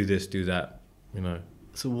 Do this, do that,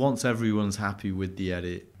 So once everyone's happy with the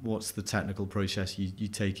edit, what's the technical process you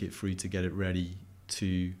take it through to get it ready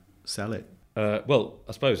to sell it? Well,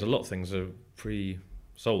 I suppose a lot of things are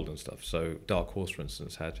pre-sold and stuff. So Dark Horse, for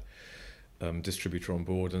instance, had distributor on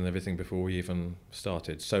board and everything before we even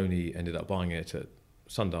started. Sony ended up buying it at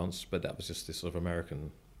Sundance, but that was just this sort of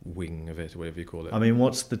American wing of it, or whatever you call it. I mean,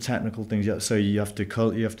 what's the technical things? So you have to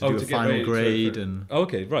do a final grade and.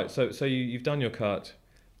 Okay, right. So you've done your cut,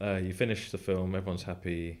 you finished the film, everyone's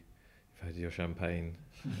happy, you've had your champagne,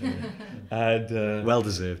 and well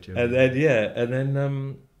deserved. Yeah. And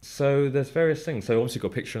then so there's various things. So obviously you've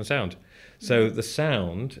got picture and sound. So the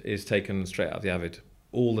sound is taken straight out of the Avid.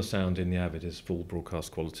 All the sound in the Avid is full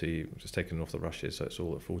broadcast quality, just taken off the rushes, so it's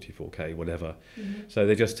all at 44K, whatever. So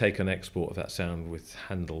they just take an export of that sound with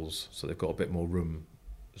handles, so they've got a bit more room.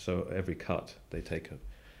 So every cut they take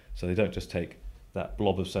so they don't just take that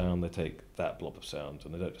blob of sound, they take that blob of sound,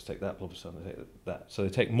 and they don't just take that blob of sound, they take that. So they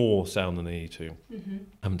take more sound than they need to. I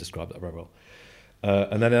haven't described that very well.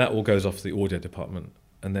 And then that all goes off to the audio department,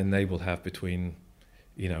 and then they will have between,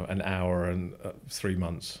 an hour and 3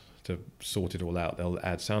 months to sort it all out. They'll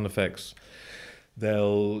add sound effects,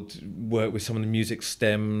 they'll work with some of the music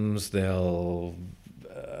stems, they'll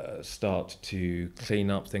start to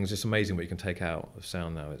clean up things. It's amazing what you can take out of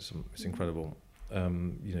sound now. It's incredible.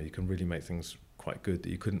 You can really make things quite good that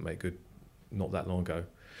you couldn't make good not that long ago.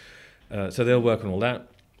 So they'll work on all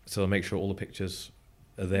that. So they'll make sure all the pictures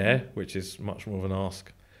are there, which is much more of an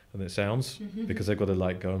ask than it sounds, because they've got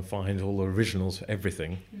to go and find all the originals for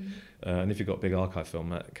everything. And if you've got big archive film,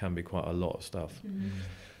 that can be quite a lot of stuff.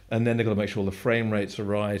 And then they've got to make sure the frame rates are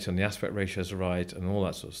right and the aspect ratios are right and all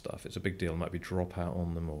that sort of stuff. It's a big deal. There might be dropout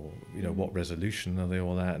on them, or what resolution are they,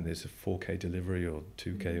 all that, and there's a 4K delivery or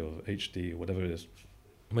 2K or HD or whatever it is.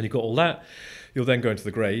 When you've got all that, you'll then go into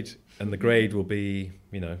the grade, and the grade will be,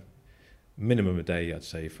 minimum a day, I'd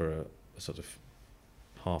say, for a sort of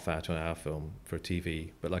half-hour to an hour film for a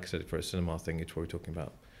TV. But like I said, for a cinema thing, it's probably talking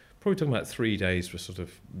about 3 days for sort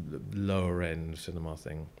of lower-end cinema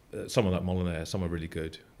thing. Someone like Molyneux, someone really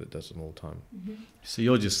good that does them all the time. So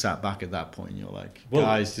you're just sat back at that point and you're like,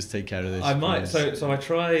 guys, just take care of this. I might. So I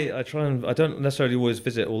try and I don't necessarily always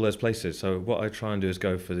visit all those places. So what I try and do is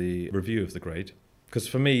go for the review of the grade. Because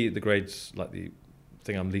for me, the grade's like the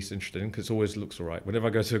thing I'm least interested in, because it always looks all right. Whenever I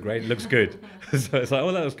go to a grade, it looks good. So it's like,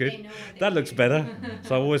 that looks good. That looks better.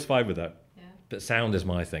 So I'm always fine with that. Yeah. But sound is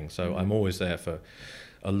my thing. So I'm always there for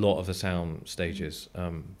a lot of the sound stages,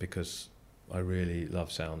 because I really love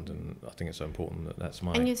sound, and I think it's so important that that's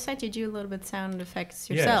my... And you said you do a little bit sound effects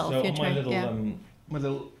yourself. Yeah, so on my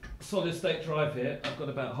little solid state drive here, I've got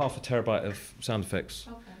about 0.5 terabyte of sound effects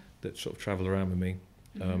that sort of travel around with me.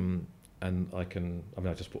 And I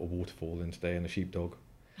just put a waterfall in today and a sheepdog,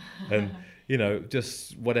 and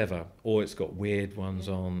just whatever. Or it's got weird ones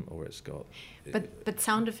on, or it's got. But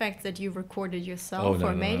sound effects that you recorded yourself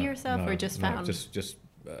or made yourself, or just found? Just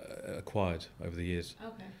acquired over the years.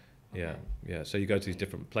 Okay. Yeah. So you go to these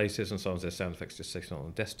different places, and sometimes there's sound effects just sitting on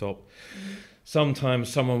the desktop.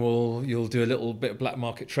 Sometimes you'll do a little bit of black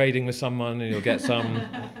market trading with someone, and you'll get some.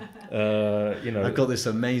 I've got this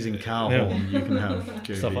amazing cow horn you can have.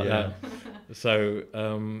 Stuff like that. So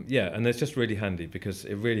and it's just really handy, because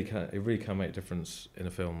it really can make a difference in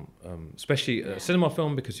a film, especially a cinema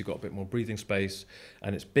film, because you've got a bit more breathing space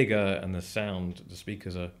and it's bigger, and the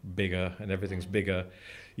speakers are bigger and everything's bigger.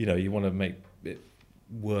 You want to make it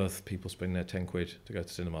worth people spending their 10 quid to go to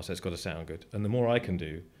cinema, so it's got to sound good. And the more I can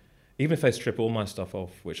do, even if I strip all my stuff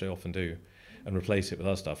off, which I often do, and replace it with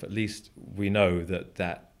other stuff, at least we know that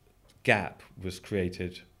that gap was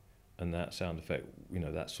created and that sound effect,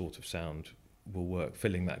 that sort of sound will work,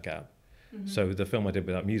 filling that gap. Mm-hmm. So the film I did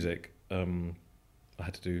without music, I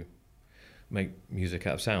had to make music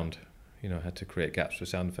out of sound. I had to create gaps with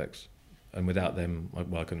sound effects. And without them, I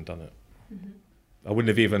couldn't have done it. Mm-hmm. I wouldn't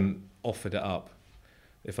have even offered it up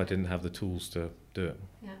if I didn't have the tools to do it.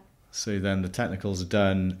 Yeah. So then the technicals are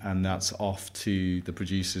done, and that's off to the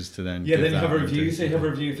producers to then. Yeah, then you have a review. So you have a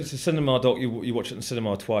review. If it's a cinema doc, you watch it in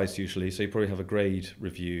cinema twice usually. So you probably have a grade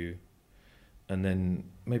review, and then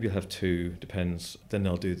maybe you'll have two. Depends. Then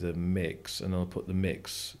they'll do the mix, and they'll put the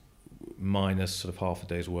mix minus sort of half a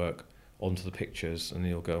day's work onto the pictures, and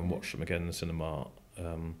you'll go and watch them again in the cinema,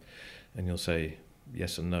 and you'll say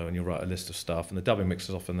yes and no, and you'll write a list of stuff, and the dubbing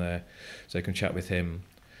mixer's often there, so you can chat with him.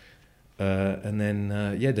 And then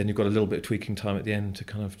then you've got a little bit of tweaking time at the end to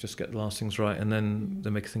kind of just get the last things right, and then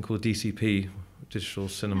they make a thing called DCP, Digital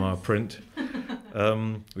Cinema Print,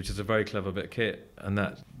 which is a very clever bit of kit, and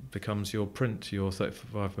that becomes your print, your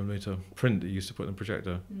 35mm print that you used to put in a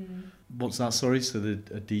projector. What's that, sorry? So a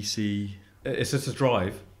DC... It's just a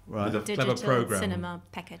drive. Right. With a digital clever program. Cinema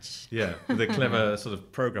package. Yeah, with a clever sort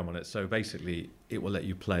of program on it. So basically, it will let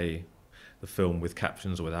you play the film with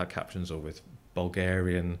captions or without captions, or with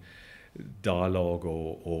Bulgarian dialogue,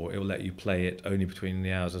 or it will let you play it only between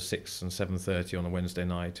the hours of 6 and 7:30 on a Wednesday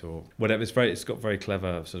night, or whatever. It's got very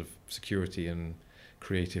clever sort of security and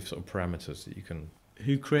creative sort of parameters that you can.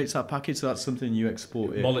 Who creates that package? So that's something you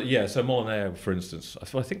export in? So Molyneux, for instance, I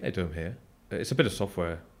think they do them here. It's a bit of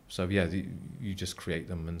software. So yeah, you just create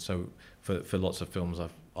them, and so for lots of films,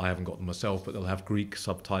 I haven't got them myself, but they'll have Greek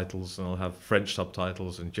subtitles, and they'll have French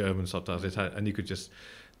subtitles and German subtitles, and you could just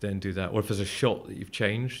then do that. Or if there's a shot that you've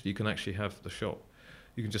changed, you can actually have the shot.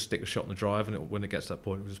 You can just stick a shot in the drive, and when it gets to that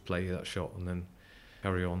point, it'll just play that shot and then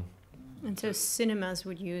carry on. And so cinemas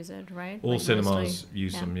would use it, right? All cinemas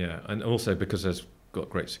use them, yeah. And also because there's got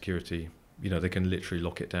great security, they can literally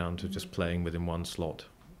lock it down to just playing within one slot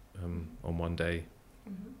on one day.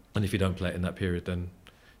 Mm-hmm. And if you don't play it in that period, then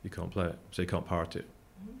you can't play it, so you can't pirate it.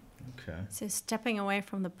 Okay. So stepping away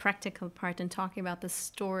from the practical part and talking about the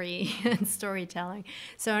story and storytelling.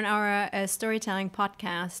 So in our storytelling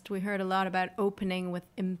podcast, we heard a lot about opening with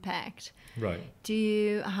impact. Right.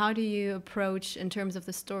 How do you approach, in terms of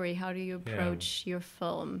the story, how do you approach your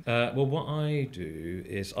film? Well, what I do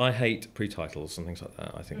is I hate pre-titles and things like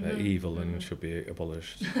that. I think they're evil and should be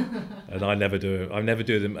abolished. And I never do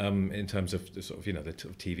them in terms of the sort of, the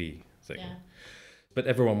TV thing. Yeah. But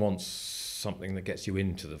everyone wants something that gets you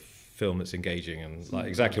into the film that's engaging and like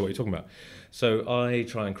exactly what you're talking about. So I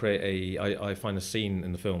try and create I find a scene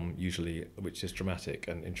in the film usually which is dramatic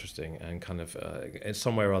and interesting and kind of in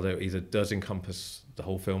some way or other either does encompass the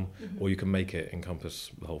whole film or you can make it encompass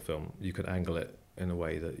the whole film. You can angle it in a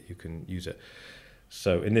way that you can use it.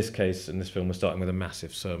 So in this case, in this film, we're starting with a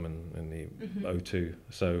massive sermon in the O2.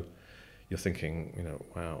 So you're thinking,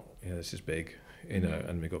 wow, this is big,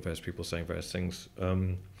 and we've got various people saying various things.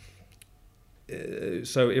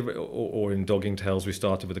 Or in Dogging Tales, we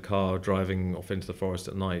started with a car driving off into the forest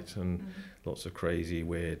at night and lots of crazy,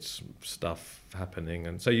 weird stuff happening.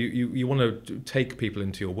 And so you want to take people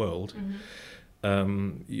into your world,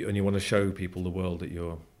 and you want to show people the world that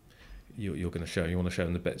you're going to show. You want to show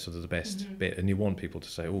them the best bit, and you want people to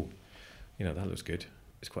say, "Oh, that looks good."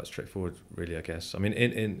 It's quite straightforward, really, I guess. I mean,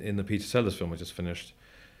 in the Peter Sellers film I just finished,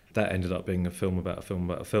 that ended up being a film about a film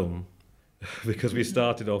about a film. Because we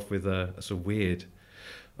started off with a sort of weird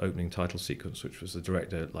opening title sequence, which was the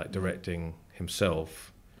director directing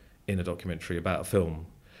himself in a documentary about a film,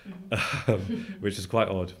 which is quite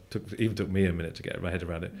odd. Even took me a minute to get my head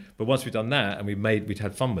around it. But once we'd done that and we'd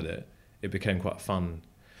had fun with it, it became quite a fun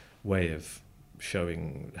way of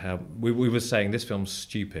showing how we were saying this film's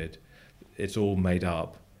stupid, it's all made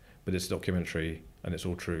up, but it's a documentary and it's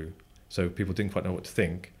all true. So people didn't quite know what to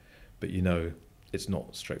think, but it's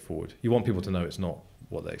not straightforward. You want people to know it's not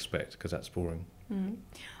what they expect because that's boring.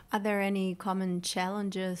 Are there any common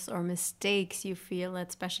challenges or mistakes you feel that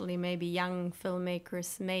especially maybe young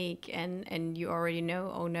filmmakers make and you already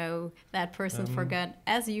know, oh no, that person forgot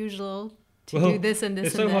as usual to do this and this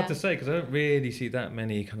it's and that? It's so hard to say because I don't really see that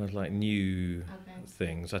many kind of like new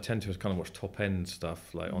things. I tend to kind of watch top end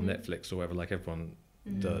stuff like on Netflix or whatever, like everyone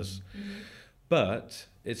does. But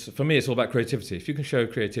for me, it's all about creativity. If you can show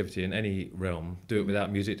creativity in any realm, do it without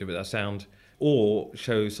music, do it without sound, or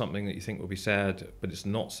show something that you think will be sad, but it's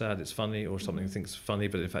not sad, it's funny, or something you think is funny,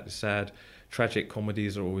 but in fact it's sad. Tragic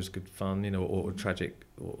comedies are always good fun, or tragic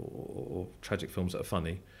films that are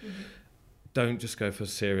funny. Mm-hmm. Don't just go for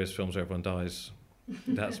serious films where everyone dies.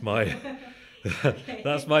 That's my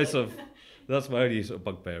that's my only sort of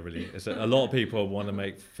bugbear, really. Is that a lot of people want to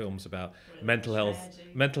make films about mental health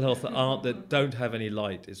that don't have any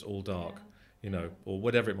light. It's all dark. Or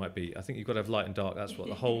whatever it might be. I think you've got to have light and dark. That's what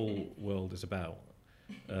the whole world is about.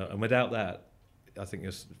 And without that, I think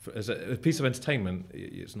as a piece of entertainment,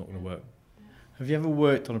 it's not going to work. Have you ever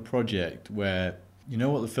worked on a project where you know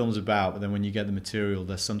what the film's about, but then when you get the material,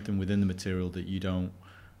 there's something within the material that you don't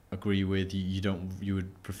agree with, you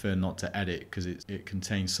would prefer not to edit because it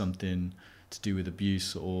contains something to do with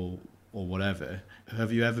abuse or whatever?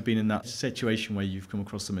 Have you ever been in that situation where you've come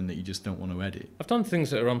across something that you just don't want to edit? I've done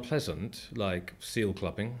things that are unpleasant, like seal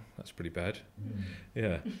clubbing. That's pretty bad.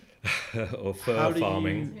 Yeah. Or fur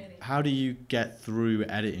farming. How do you get through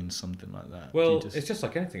editing something like that? Well, it's just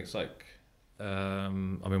like anything. It's like,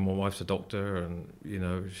 my wife's a doctor, and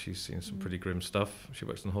she's seen some pretty grim stuff. She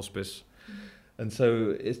works in hospice, and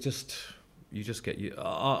so it's just. You just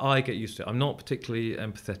I get used to it. I'm not a particularly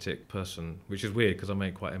empathetic person, which is weird because I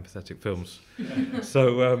make quite empathetic films.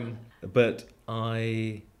 So, but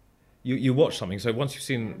you watch something. So once you've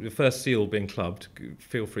seen the first seal being clubbed,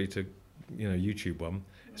 feel free to, YouTube one.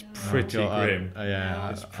 It's pretty grim.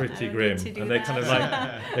 It's pretty grim, and they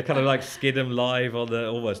kind of like skid them live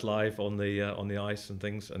almost live on the ice and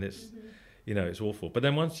things, and it's it's awful. But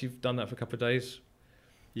then once you've done that for a couple of days.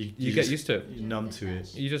 You get used to it. You're numb to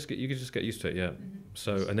it. You can just get used to it, yeah.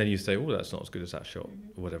 So, and then you say, "Oh, that's not as good as that shot,"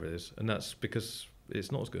 or whatever it is, and that's because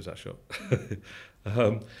it's not as good as that shot.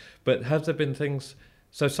 But have there been things?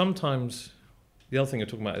 So sometimes the other thing you're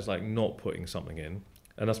talking about is like not putting something in,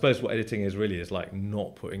 and I suppose what editing is really is like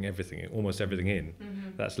not putting everything in, almost everything in.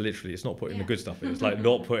 That's literally it's not putting the good stuff in. It's like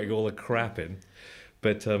not putting all the crap in.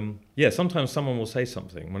 But sometimes someone will say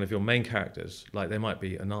something, one of your main characters, like they might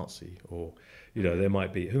be a Nazi, or they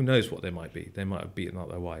might be, who knows what they might be. They might have beaten up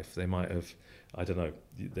their wife. They might have, I don't know,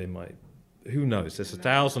 they might, who knows. There's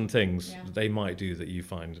 1,000 things they might do that you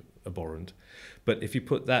find abhorrent. But if you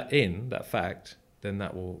put that in, that fact, then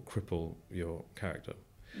that will cripple your character.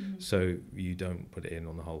 So you don't put it in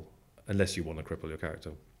on the whole, unless you want to cripple your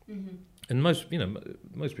character. And most people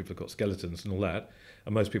have got skeletons and all that,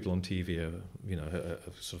 and most people on TV are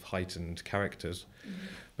sort of heightened characters.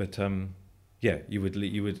 But you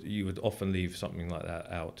would often leave something like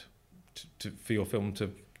that out for your film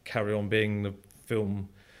to carry on being the film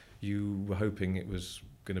you were hoping it was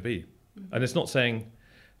going to be. And it's not saying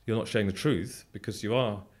you're not showing the truth, because you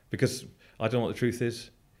are, because I don't know what the truth is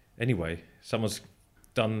anyway. Someone's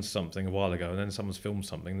done something a while ago, and then someone's filmed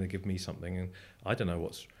something, they give me something, and I don't know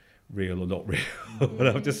what's real or not real. But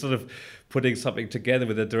I'm just sort of putting something together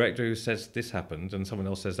with a director who says this happened and someone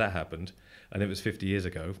else says that happened, and it was 50 years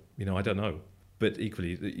ago. I don't know. But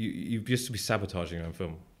equally, you just be sabotaging your own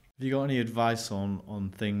film. Have you got any advice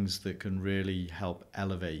on things that can really help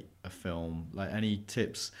elevate a film? Like any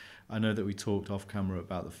tips? I know that we talked off camera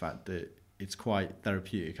about the fact that it's quite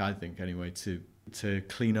therapeutic, I think anyway, to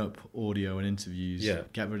clean up audio and interviews,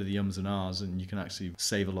 get rid of the ums and ahs, and you can actually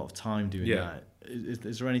save a lot of time doing that.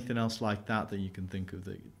 Is there anything else like that you can think of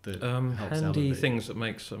that helps handy elevate? Things that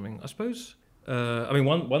make something, I suppose.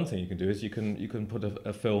 One thing you can do is you can put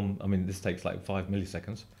a film. This takes like 5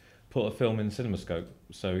 milliseconds. Put a film in CinemaScope.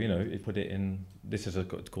 So you put it in. This is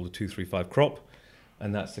called a 235 crop,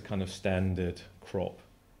 and that's the kind of standard crop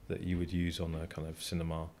that you would use on a kind of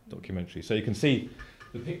cinema documentary. So you can see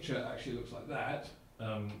the picture actually looks like that,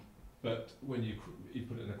 but when you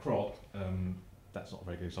put it in a crop. That's not a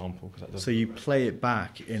very good example. So you play it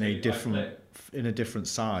back in a different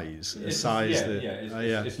size, it's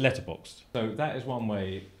letterboxed. So that is one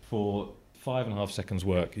way for 5.5 seconds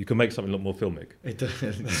work. You can make something look more filmic. It does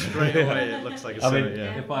straight away. It looks like a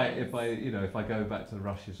cinema. If I go back to the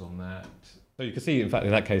rushes on that, so you can see, in fact,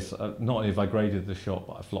 in that case, not only have I graded the shot,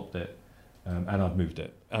 but I flopped it, and I've moved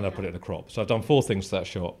it, and I put it in a crop. So I've done 4 things to that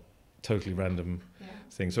shot, totally random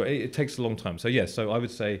things. So it takes a long time. So so I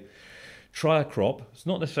would say. Try a crop. It's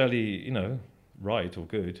not necessarily, right or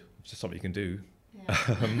good. It's just something you can do.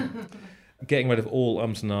 Getting rid of all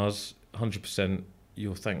ums and ahs, 100%.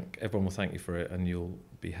 Everyone will thank you for it, and you'll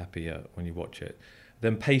be happier when you watch it.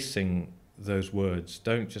 Then pacing those words.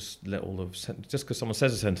 Don't just let all of just because someone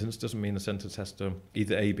says a sentence doesn't mean the sentence has to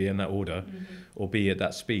either A, be in that order, or B at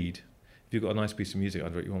that speed. If you've got a nice piece of music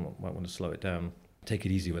under it, you might want to slow it down. Take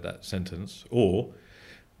it easy with that sentence, or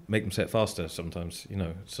make them set faster sometimes, you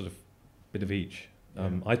know, sort of bit of each.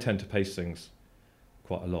 I tend to pace things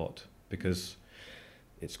quite a lot because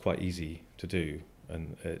it's quite easy to do,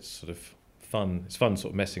 and it's sort of fun. It's fun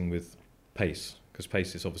sort of messing with pace, because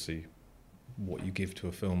pace is obviously what you give to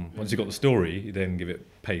a film. Once you've got the story, you then give it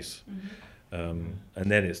pace. And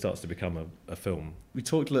then it starts to become a film. We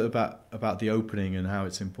talked a little about the opening and how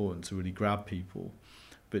it's important to really grab people,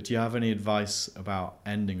 but do you have any advice about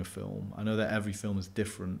ending a film? I know that every film is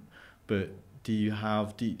different, but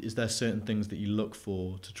is there certain things that you look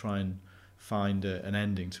for to try and find an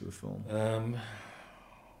ending to a film?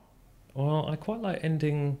 Well, I quite like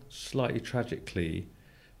ending slightly tragically,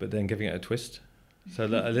 but then giving it a twist. So a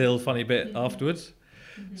little funny bit afterwards.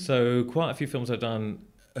 So quite a few films I've done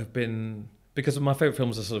have been, because my favourite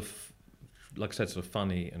films are sort of, like I said, sort of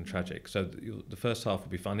funny and tragic. So the first half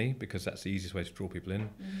will be funny because that's the easiest way to draw people in.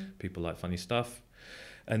 People like funny stuff.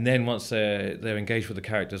 And then once they're engaged with the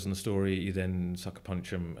characters and the story, you then sucker punch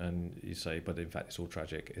them and you say, but in fact it's all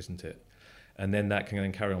tragic, isn't it? And then that can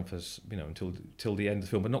then carry on for, you know, until the end of the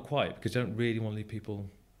film, but not quite, because you don't really want to leave people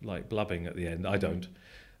like blubbing at the end. I don't.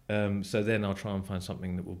 So then I'll try and find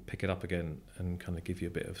something that will pick it up again and kind of give you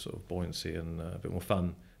a bit of sort of buoyancy and a bit more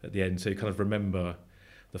fun at the end. So you kind of remember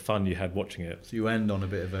the fun you had watching it. So you end on a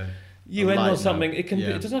bit of you end on something. Note. It can. Be,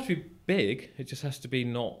 it doesn't have to be big. It just has to be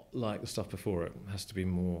not like the stuff before it. It has to be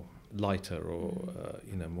more lighter or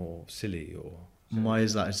you know, more silly or. Why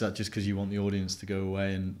is that? Is that just because you want the audience to go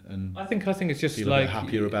away and I think it's just feel like a bit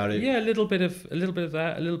happier about it? Yeah, a little bit of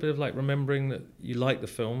that, a little bit of like remembering that you like the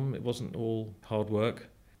film. It wasn't all hard work,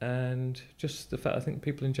 and just the fact I think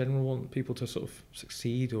people in general want people to sort of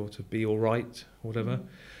succeed or to be all right or whatever.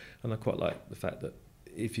 And I quite like the fact that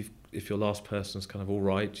if your last person's kind of all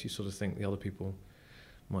right, you sort of think the other people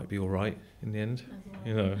might be all right in the end.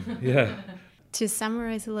 You know, yeah. To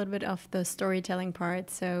summarize a little bit of the storytelling part,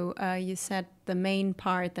 so you said the main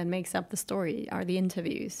part that makes up the story are the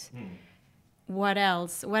interviews. What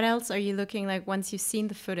else? What else are you looking, like, once you've seen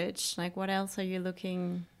the footage? Like, what else are you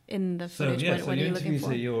looking in the footage? So, what are you looking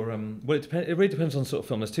for? It really depends on sort of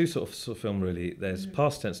film. There's two sort of film really. There's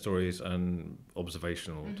past tense stories and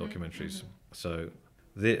observational documentaries. So,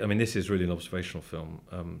 this is really an observational film.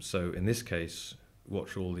 So in this case,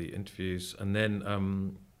 watch all the interviews, and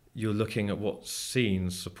then you're looking at what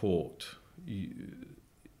scenes support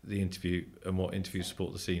the interview and what interviews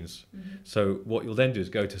support the scenes. So what you'll then do is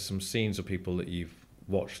go to some scenes of people that you've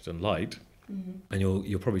watched and liked, and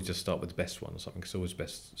you'll probably just start with the best one or something, because it's always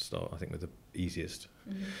best to start, I think, with the easiest.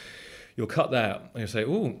 You'll cut that out and you'll say,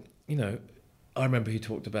 oh, you know, I remember he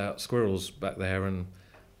talked about squirrels back there, and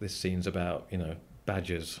this scene's about, you know,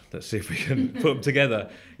 badgers. Let's see if we can put them together.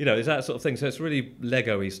 You know, it's that sort of thing. So it's really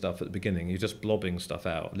Lego-y stuff at the beginning. You're just blobbing stuff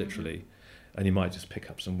out, literally. And you might just pick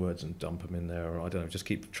up some words and dump them in there, or I don't know, just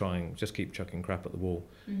keep chucking crap at the wall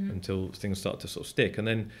until things start to sort of stick. And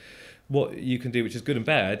then what you can do, which is good and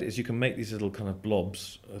bad, is you can make these little kind of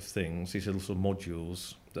blobs of things, these little sort of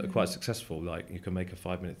modules that are quite successful. Like you can make a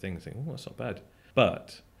 5-minute thing and think, oh, that's not bad.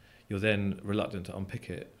 But you're then reluctant to unpick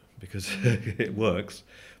it because it works.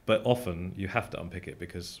 But often you have to unpick it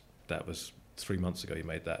because that was 3 months ago you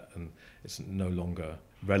made that, and it's no longer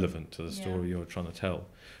relevant to the story you're trying to tell.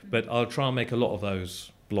 But I'll try and make a lot of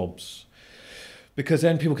those blobs, because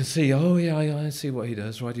then people can see, oh yeah, I see what he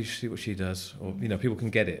does, why do you see what she does? Or, you know, people can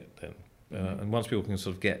get it then. And once people can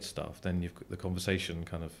sort of get stuff, then the conversation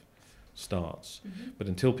kind of starts. But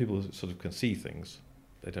until people sort of can see things,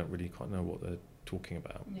 they don't really quite know what they're talking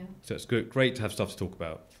about. So it's great to have stuff to talk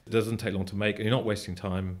about. It doesn't take long to make, and you're not wasting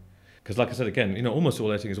time, because like I said again, you know, almost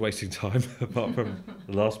all editing is wasting time apart from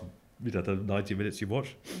the last, you know, the 90 minutes you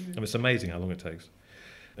watch. And it's amazing how long it takes.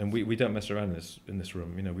 And we don't mess around in this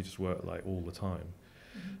room, you know, we just work like all the time,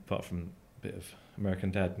 apart from a bit of American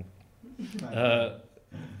Dad.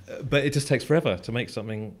 But it just takes forever to make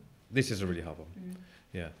something. This is a really hard one.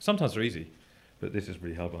 Yeah, sometimes they're easy, but this is a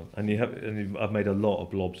really hard one. And I've made a lot of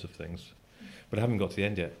blobs of things, but I haven't got to the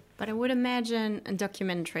end yet. But I would imagine a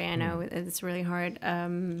documentary, I know it's really hard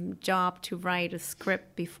job to write a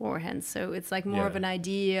script beforehand. So it's like more of an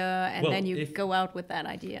idea, and then you go out with that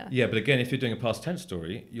idea. Yeah, but again, if you're doing a past tense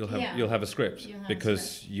story, you'll have a script,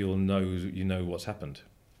 because you'll know what's happened.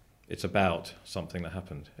 It's about something that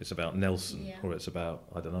happened. It's about Nelson, or it's about,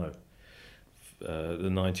 I don't know, the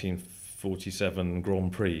 1947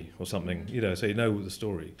 Grand Prix or something, you know, so you know the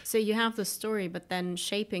story. So you have the story, but then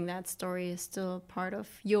shaping that story is still part of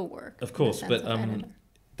your work. Of course, but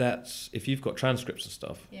that's, if you've got transcripts and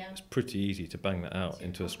stuff, it's pretty easy to bang that out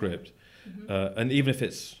into a script. And even if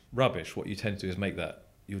it's rubbish, what you tend to do is make that,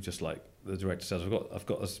 you're just like, the director says, I've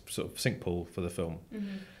got a sort of sync pool for the film.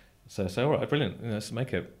 So say, all right, brilliant, you know, let's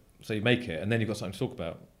make it. So you make it, and then you've got something to talk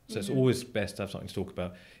about. So it's always best to have something to talk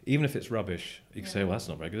about. Even if it's rubbish, you can say, well, that's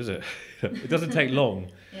not very good, is it? It doesn't take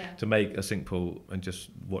long to make a sync pull and just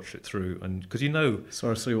watch it through. And because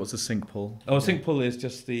Sorry, what's a sync pull? Oh, a sync pull is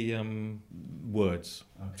just the words,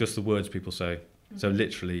 just the words people say. So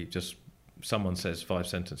literally just someone says 5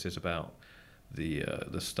 sentences about the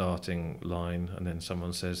starting line, and then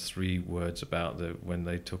someone says 3 words about when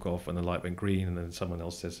they took off, when the light went green, and then someone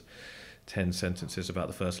else says 10 sentences about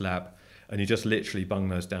the first lap. And you just literally bung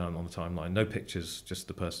those down on the timeline. No pictures, just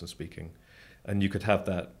the person speaking. And you could have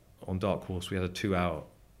that on Dark Horse. We had a 2-hour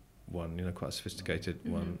one, quite a sophisticated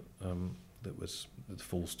one, that was the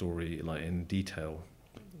full story, like in detail,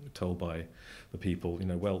 told by the people,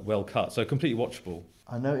 well cut. So completely watchable.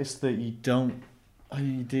 I noticed that you don't. Oh,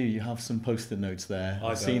 you do. You have some post-it notes there.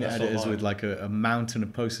 I've seen editors with like a mountain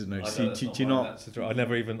of post-it notes. Do you not? I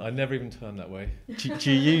never even turn that way. Do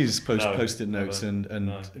you use post-it notes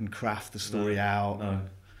and craft the story out?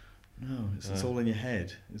 No, it's all in your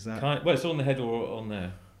head. Is that? Well, it's all in the head or on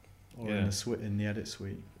there, or in the edit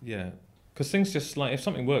suite. Yeah, because things just like if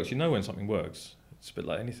something works, you know when something works. It's a bit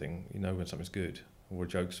like anything. You know when something's good, or a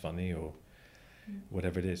joke's funny, or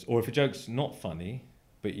whatever it is. Or if a joke's not funny,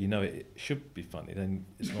 but it should be funny, then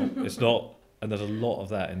it's not. And there's a lot of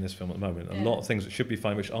that in this film at the moment. A lot of things that should be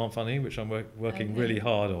funny which aren't funny, which I'm working really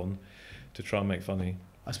hard on to try and make funny.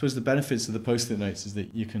 I suppose the benefits of the post-it notes is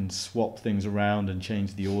that you can swap things around and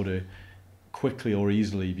change the order quickly or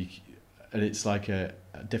easily, and it's like a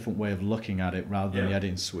different way of looking at it rather than the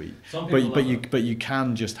editing suite. But you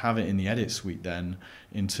can just have it in the edit suite then,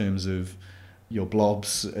 in terms of your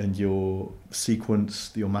blobs and your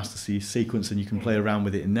sequence, your master sequence, and you can play around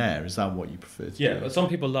with it in there. Is that what you prefer to do? Yeah, but some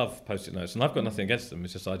people love post-it notes, and I've got nothing against them.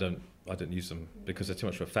 It's just I don't use them because they're too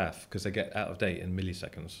much of a faff, because they get out of date in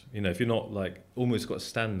milliseconds. If you're not like almost got to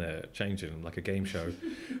stand there changing them like a game show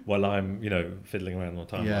while I'm fiddling around all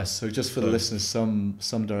the time. Yeah, so just for the listeners,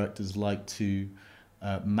 some directors like to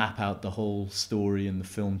map out the whole story and the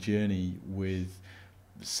film journey with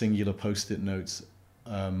singular post-it notes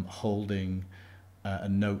holding a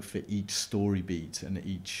note for each story beat and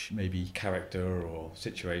each maybe character or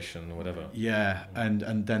situation or whatever. Yeah,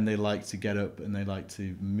 and then they like to get up and they like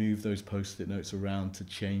to move those post-it notes around to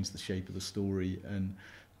change the shape of the story and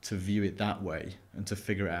to view it that way and to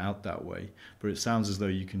figure it out that way. But it sounds as though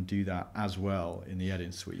you can do that as well in the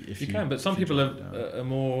editing suite. If you can, but some people are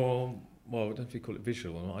more, well, I don't know if you call it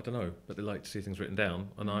visual or not, I don't know, but they like to see things written down,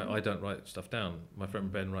 and I don't write stuff down. My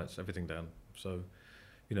friend Ben writes everything down, so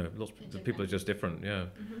lots of people are just different.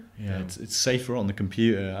 It's safer on the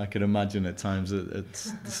computer. I can imagine at times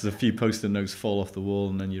there's a few post-it notes fall off the wall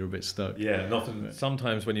and then you're a bit stuck.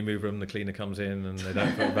 Sometimes when you move them, the cleaner comes in and they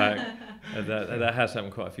don't put it back. That has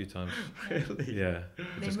happened quite a few times. Really? Yeah,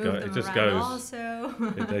 it just goes. Also.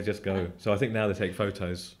 They just go. So I think now they take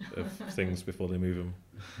photos of things before they move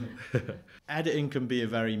them. Editing can be a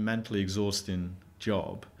very mentally exhausting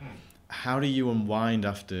job. How do you unwind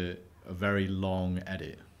after a very long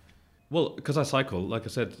edit? Well, because I cycle, like I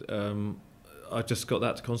said, I just got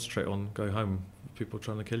that to concentrate on going home. People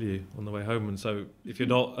trying to kill you on the way home, and so if you're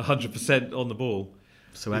not 100% on the ball,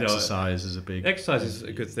 so exercise is a big. Exercise is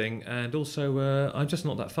a good thing, and also I'm just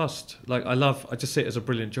not that fussed. Like I just see it as a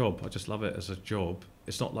brilliant job. I just love it as a job.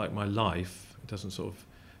 It's not like my life. It doesn't sort of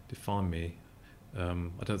define me.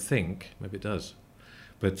 I don't think. Maybe it does,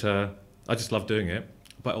 but I just love doing it.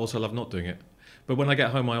 But I also love not doing it. But when I get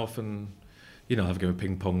home, I often, have a game of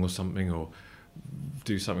ping pong or something, or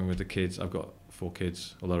do something with the kids. I've got 4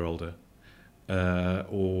 kids, although they're older.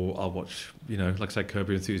 Or I'll watch, like I said, Curb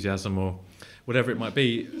Your Enthusiasm or whatever it might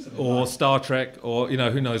be, or Star Trek, or,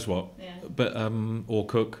 who knows what. Yeah. But or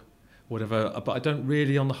cook, whatever. But I don't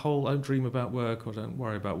really, on the whole, I don't dream about work or don't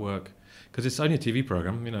worry about work, because it's only a TV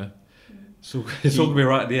program, So it's all going to be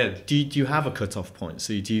right at the end. Do you have a cut-off point?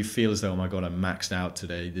 So do you feel as though, oh my God, I'm maxed out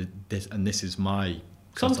today, this is my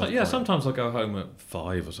cut-off point? Yeah, sometimes I'll go home at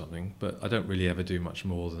 5 or something, but I don't really ever do much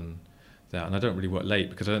more than that. And I don't really work late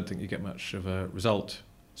because I don't think you get much of a result,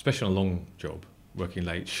 especially on a long job, working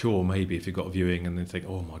late. Sure, maybe if you've got a viewing and then think,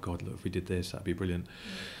 oh my God, look, if we did this, that'd be brilliant.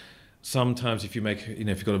 Sometimes if you make, if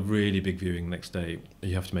you've got a really big viewing next day,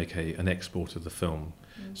 you have to make an export of the film.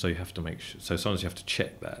 So you have to make so sometimes you have to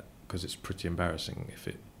check that, because it's pretty embarrassing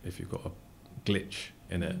if you've got a glitch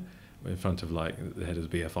in it in front of like the head of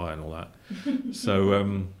the BFI and all that.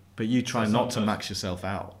 So, but you try not to max yourself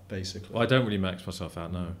out, basically. Well, I don't really max myself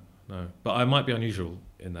out, no. But I might be unusual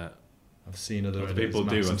in that. I've seen other people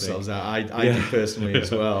do themselves out. I do personally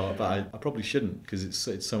as well, but I probably shouldn't, because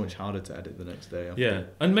it's so much harder to edit the next day after. Yeah,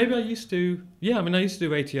 and maybe I used to. Yeah, I used to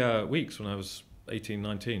do 80-hour weeks when I was 18,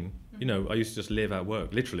 19. You know, I used to just live at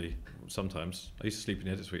work, literally, sometimes. I used to sleep in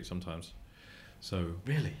the edit suite sometimes. So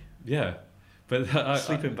Really? yeah. But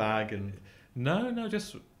sleeping bag and... No,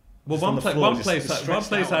 just... Just Well, on one the place floor, one just place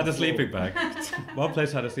stretched out had on the a sleeping floor. bag. One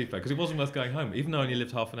place had a sleeping bag because it wasn't worth going home. Even though I only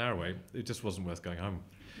lived half an hour away, it just wasn't worth going home.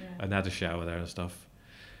 Yeah. And I had a shower there and stuff.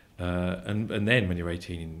 And then when you're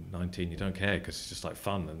 18, 19, you don't care because it's just like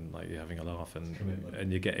fun and like you're having a laugh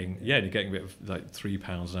and you're getting a bit of like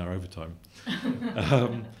 £3 an hour overtime.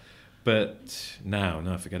 But now,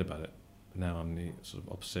 no, forget about it. Now I'm the sort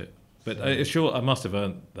of opposite. But I must have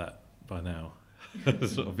earned that by now.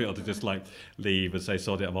 Sort of be able to just like leave and say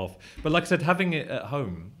sod it, I'm off. But like I said, having it at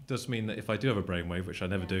home does mean that if I do have a brainwave, which I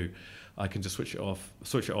never do, I can just switch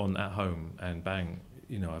it on at home and bang,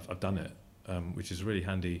 you know, I've done it, which is a really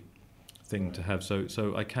handy thing to have.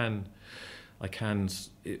 So I can,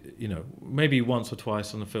 you know, maybe once or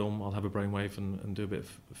twice on a film I'll have a brainwave and do a bit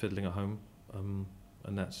of fiddling at home,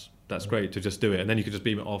 and that's great to just do it, and then you can just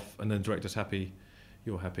beam it off, and then the director's happy.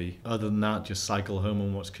 You're happy. Other than that, just cycle home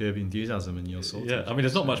and watch Curb Your Enthusiasm and you're sorted. Yeah, I mean,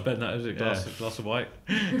 there's not much better than that, is it? Glass of white.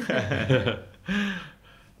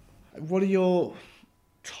 What are your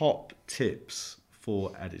top tips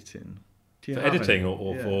for editing? Do you For have editing any?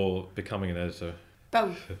 or for becoming an editor?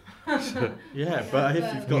 Both. Yeah, but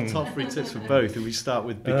if you've got top 3 tips for both, if we start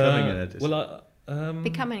with becoming an editor. Well,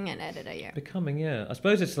 Becoming an editor, yeah. becoming, yeah. I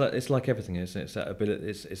suppose it's like everything, isn't it? It's that ability.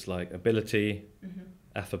 It's like ability,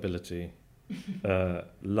 affability,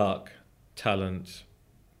 luck, talent,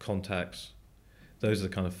 contacts. Those are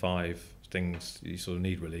the kind of 5 things you sort of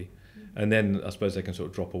need, really. And then I suppose they can sort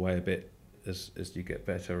of drop away a bit as you get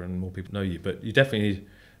better and more people know you. But you definitely need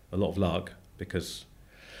a lot of luck because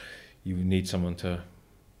you need someone to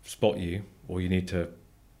spot you, or you need to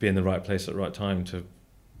be in the right place at the right time to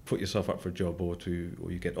put yourself up for a job, or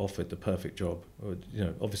you get offered the perfect job. Or, you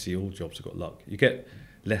know, obviously all jobs have got luck. You get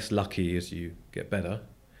less lucky as you get better.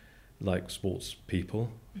 Like sports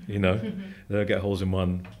people, you know, they don't get holes in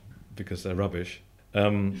one because they're rubbish.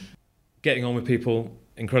 Getting on with people,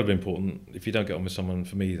 incredibly important. If you don't get on with someone,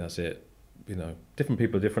 for me, that's it. You know, different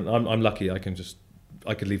people are different. I'm lucky. I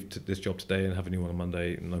could leave this job today and have a new one on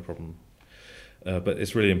Monday, no problem. But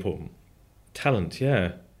it's really important. Talent,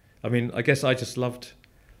 yeah. I mean, I guess I just love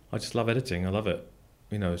editing. I love it,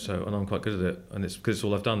 you know. So, and I'm quite good at it, and it's because it's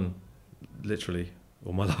all I've done, literally.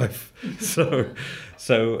 All my life.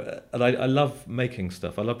 And I love making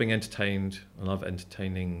stuff. I love being entertained. I love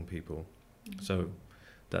entertaining people. So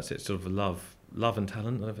that's it, sort of a love and talent. I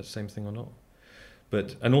don't know if it's the same thing or not.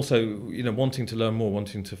 And also, you know, wanting to learn more,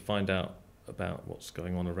 wanting to find out about what's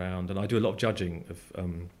going on around. And I do a lot of judging of,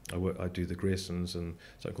 I do the Griersons and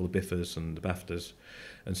something called the Biffers and the BAFTAs.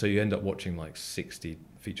 And so you end up watching like 60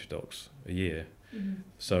 feature docs a year.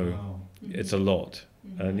 So it's a lot.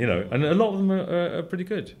 And you know, and a lot of them are pretty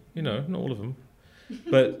good. You know, not all of them,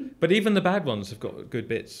 but even the bad ones have got good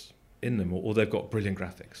bits in them, or they've got brilliant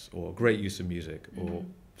graphics, or great use of music, or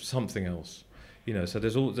something else. You know, so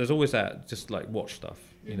there's always that. Just like watch stuff.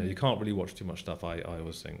 You know, you can't really watch too much stuff. I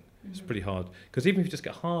always think it's pretty hard because even if you just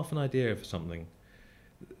get half an idea for something,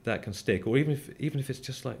 that can stick. Or even if it's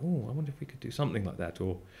just like, oh, I wonder if we could do something like that,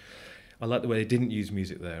 or I like the way they didn't use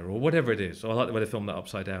music there, or whatever it is. Or I like the way they filmed that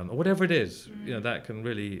upside down, or whatever it is. You know, that can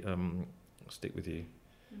really stick with you.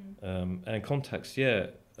 And contacts, yeah.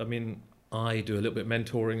 I mean, I do a little bit of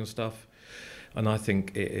mentoring and stuff, and I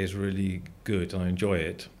think it is really good. I enjoy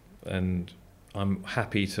it, and I'm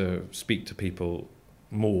happy to speak to people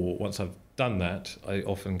more. Once I've done that, I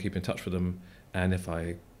often keep in touch with them, and if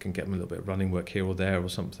I can get them a little bit of running work here or there or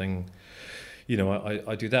something, you know,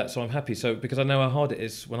 I do that. So I'm happy. So because I know how hard it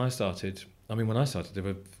is. When I started, there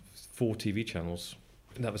were 4 TV channels,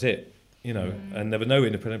 and that was it. You know, and there were no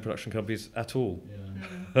independent production companies at all.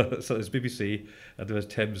 So there's BBC, and there was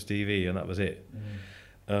Thames TV, and that was it.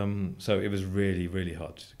 So it was really, really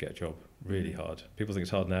hard to get a job. Really hard. People think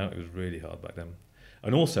it's hard now. It was really hard back then.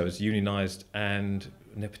 And also, it's unionised, and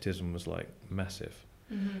nepotism was like massive.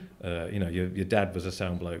 You know, your dad was a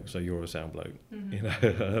sound bloke, so you're a sound bloke. You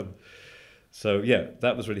know. So yeah,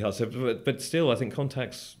 that was really hard. So, but still, I think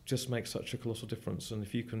contacts just make such a colossal difference. And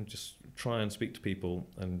if you can just try and speak to people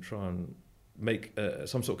and try and make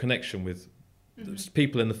some sort of connection with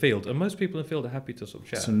people in the field, and most people in the field are happy to sort of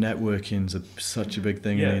chat. So networking's such a big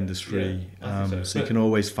thing in the industry. Yeah, so you can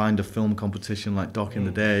always find a film competition like Doc in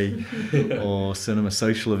the Day, or cinema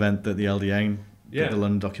social event that the LDN, the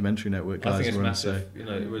London Documentary Network guys I think it's run. massive. So, you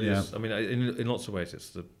know, it really is. I mean, in lots of ways,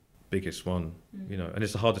 it's biggest one, you know, and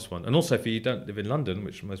it's the hardest one. And also, if you don't live in London,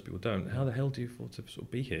 which most people don't, how the hell do you afford to sort of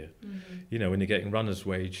be here? You know, when you're getting runner's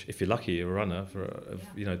wage, if you're lucky, you're a runner for,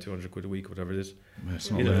 you know, 200 quid a week or whatever it is. It's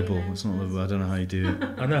not livable. It's not livable. I don't know how you do it.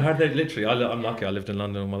 I know how they literally. I'm lucky. I lived in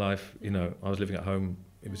London all my life. You know, I was living at home.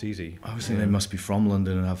 It was easy. I was thinking they must be from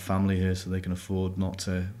London and have family here, so they can afford not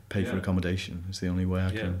to pay for accommodation. It's the only way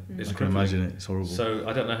I can imagine it. It's horrible. So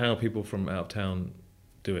I don't know how people from out of town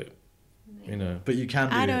do it. You know, but you can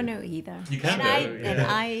do I don't know either. You can and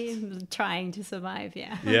I'm trying to survive.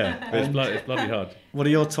 Yeah. Yeah, but it's bloody hard. What are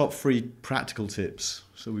your top 3 practical tips?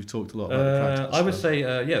 So we've talked a lot about the practical I would stuff.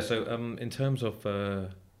 say So in terms of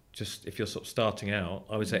just if you're sort of starting out,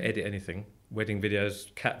 I would say edit anything: wedding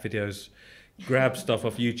videos, cat videos, grab stuff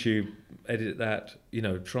off YouTube, edit that. You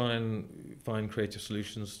know, try and find creative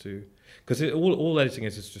solutions to, because all editing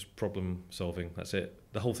is just problem solving. That's it.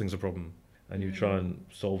 The whole thing's a problem. And you try and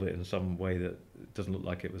solve it in some way that doesn't look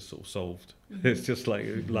like it was sort of solved. It's just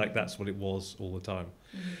like that's what it was all the time.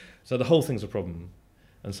 So the whole thing's a problem.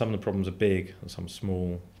 And some of the problems are big, and some are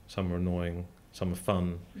small, some are annoying, some are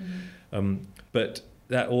fun. But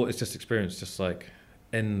that all is just experience, just like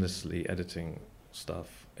endlessly editing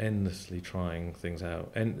stuff, endlessly trying things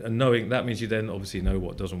out. And knowing, that means you then obviously know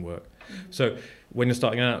what doesn't work. So when you're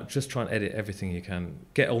starting out, just try and edit everything you can.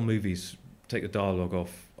 Get old movies, take the dialogue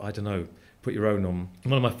off, I don't know. Put your own on.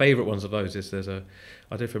 One of my favourite ones of those is I don't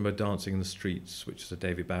know if you remember Dancing in the Streets, which is a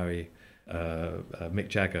David Bowie, Mick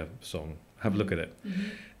Jagger song. Have a look at it.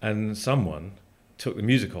 And someone took the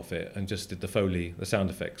music off it and just did the Foley, the sound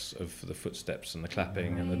effects of the footsteps and the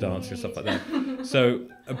clapping and the dancing and stuff like that. So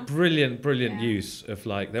a brilliant use of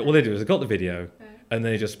like, all they do is they got the video and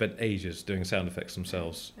they just spent ages doing sound effects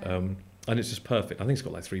themselves. And it's just perfect. I think it's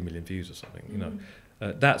got like 3 million views or something, you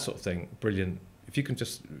know. That sort of thing, brilliant. If you can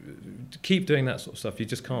just keep doing that sort of stuff, you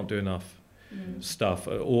just can't do enough stuff,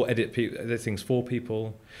 or edit things for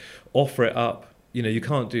people, offer it up. You know, you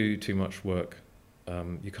can't do too much work.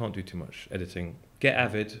 You can't do too much editing. Get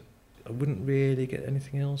Avid. I wouldn't really get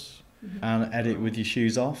anything else. And edit with your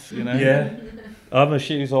shoes off, you know? Yeah. I'm a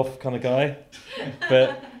shoes off kind of guy,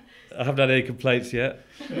 but I haven't had any complaints yet.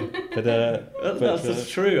 But that's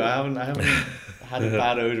true. I haven't had a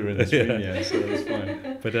bad odour in this room yet, so that's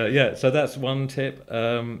fine. But so that's one tip.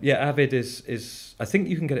 Avid is I think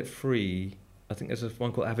you can get it free. I think there's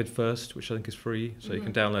one called Avid First, which I think is free, so you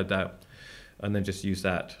can download that and then just use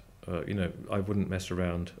that. You know, I wouldn't mess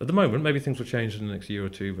around at the moment. Maybe things will change in the next year or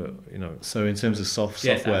two, but you know. So in terms of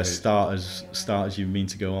software, start as you mean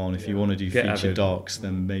to go on. If you want to do feature Avid docs,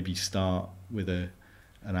 then maybe start with an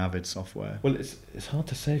Avid software. Well, it's hard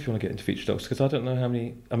to say if you want to get into feature docs, because I don't know how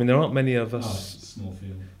many. I mean, there aren't many of us. Small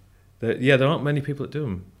field. There aren't many people that do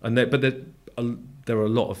them, and there are a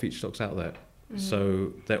lot of feature docs out there.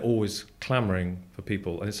 So they're always clamouring for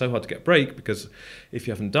people, and it's so hard to get a break, because if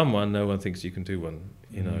you haven't done one, no one thinks you can do one.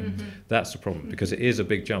 You know, that's the problem, because it is a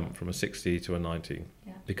big jump from a 60 to a 90,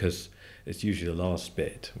 because it's usually the last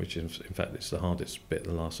bit, which in fact it's the hardest bit,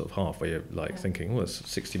 the last sort of half, where you're like thinking, well, it's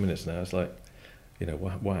 60 minutes now. It's like, you know,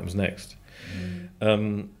 what happens next?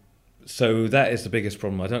 So that is the biggest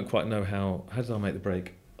problem. I don't quite know how did I make the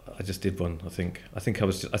break? I just did one. I think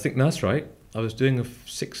no, that's right. I was doing a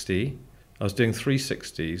 60. I was doing 3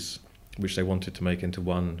 60s, which they wanted to make into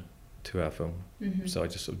 1 2-hour film. So I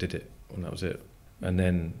just sort of did it, and that was it. And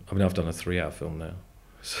then, I mean, I've done a 3-hour film now.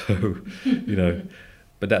 So, you know,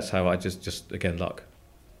 but that's how I just again, luck.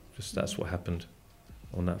 Just that's what happened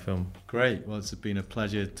on that film. Great. Well, it's been a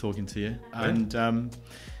pleasure talking to you. And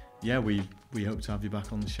we hope to have you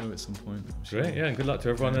back on the show at some point. Sure. Great, yeah, and good luck to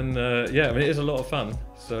everyone. And I mean, it is a lot of fun.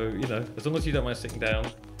 So, you know, as long as you don't mind sitting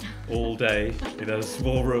down all day in a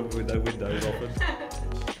small room with no windows often,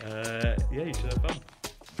 you should have fun.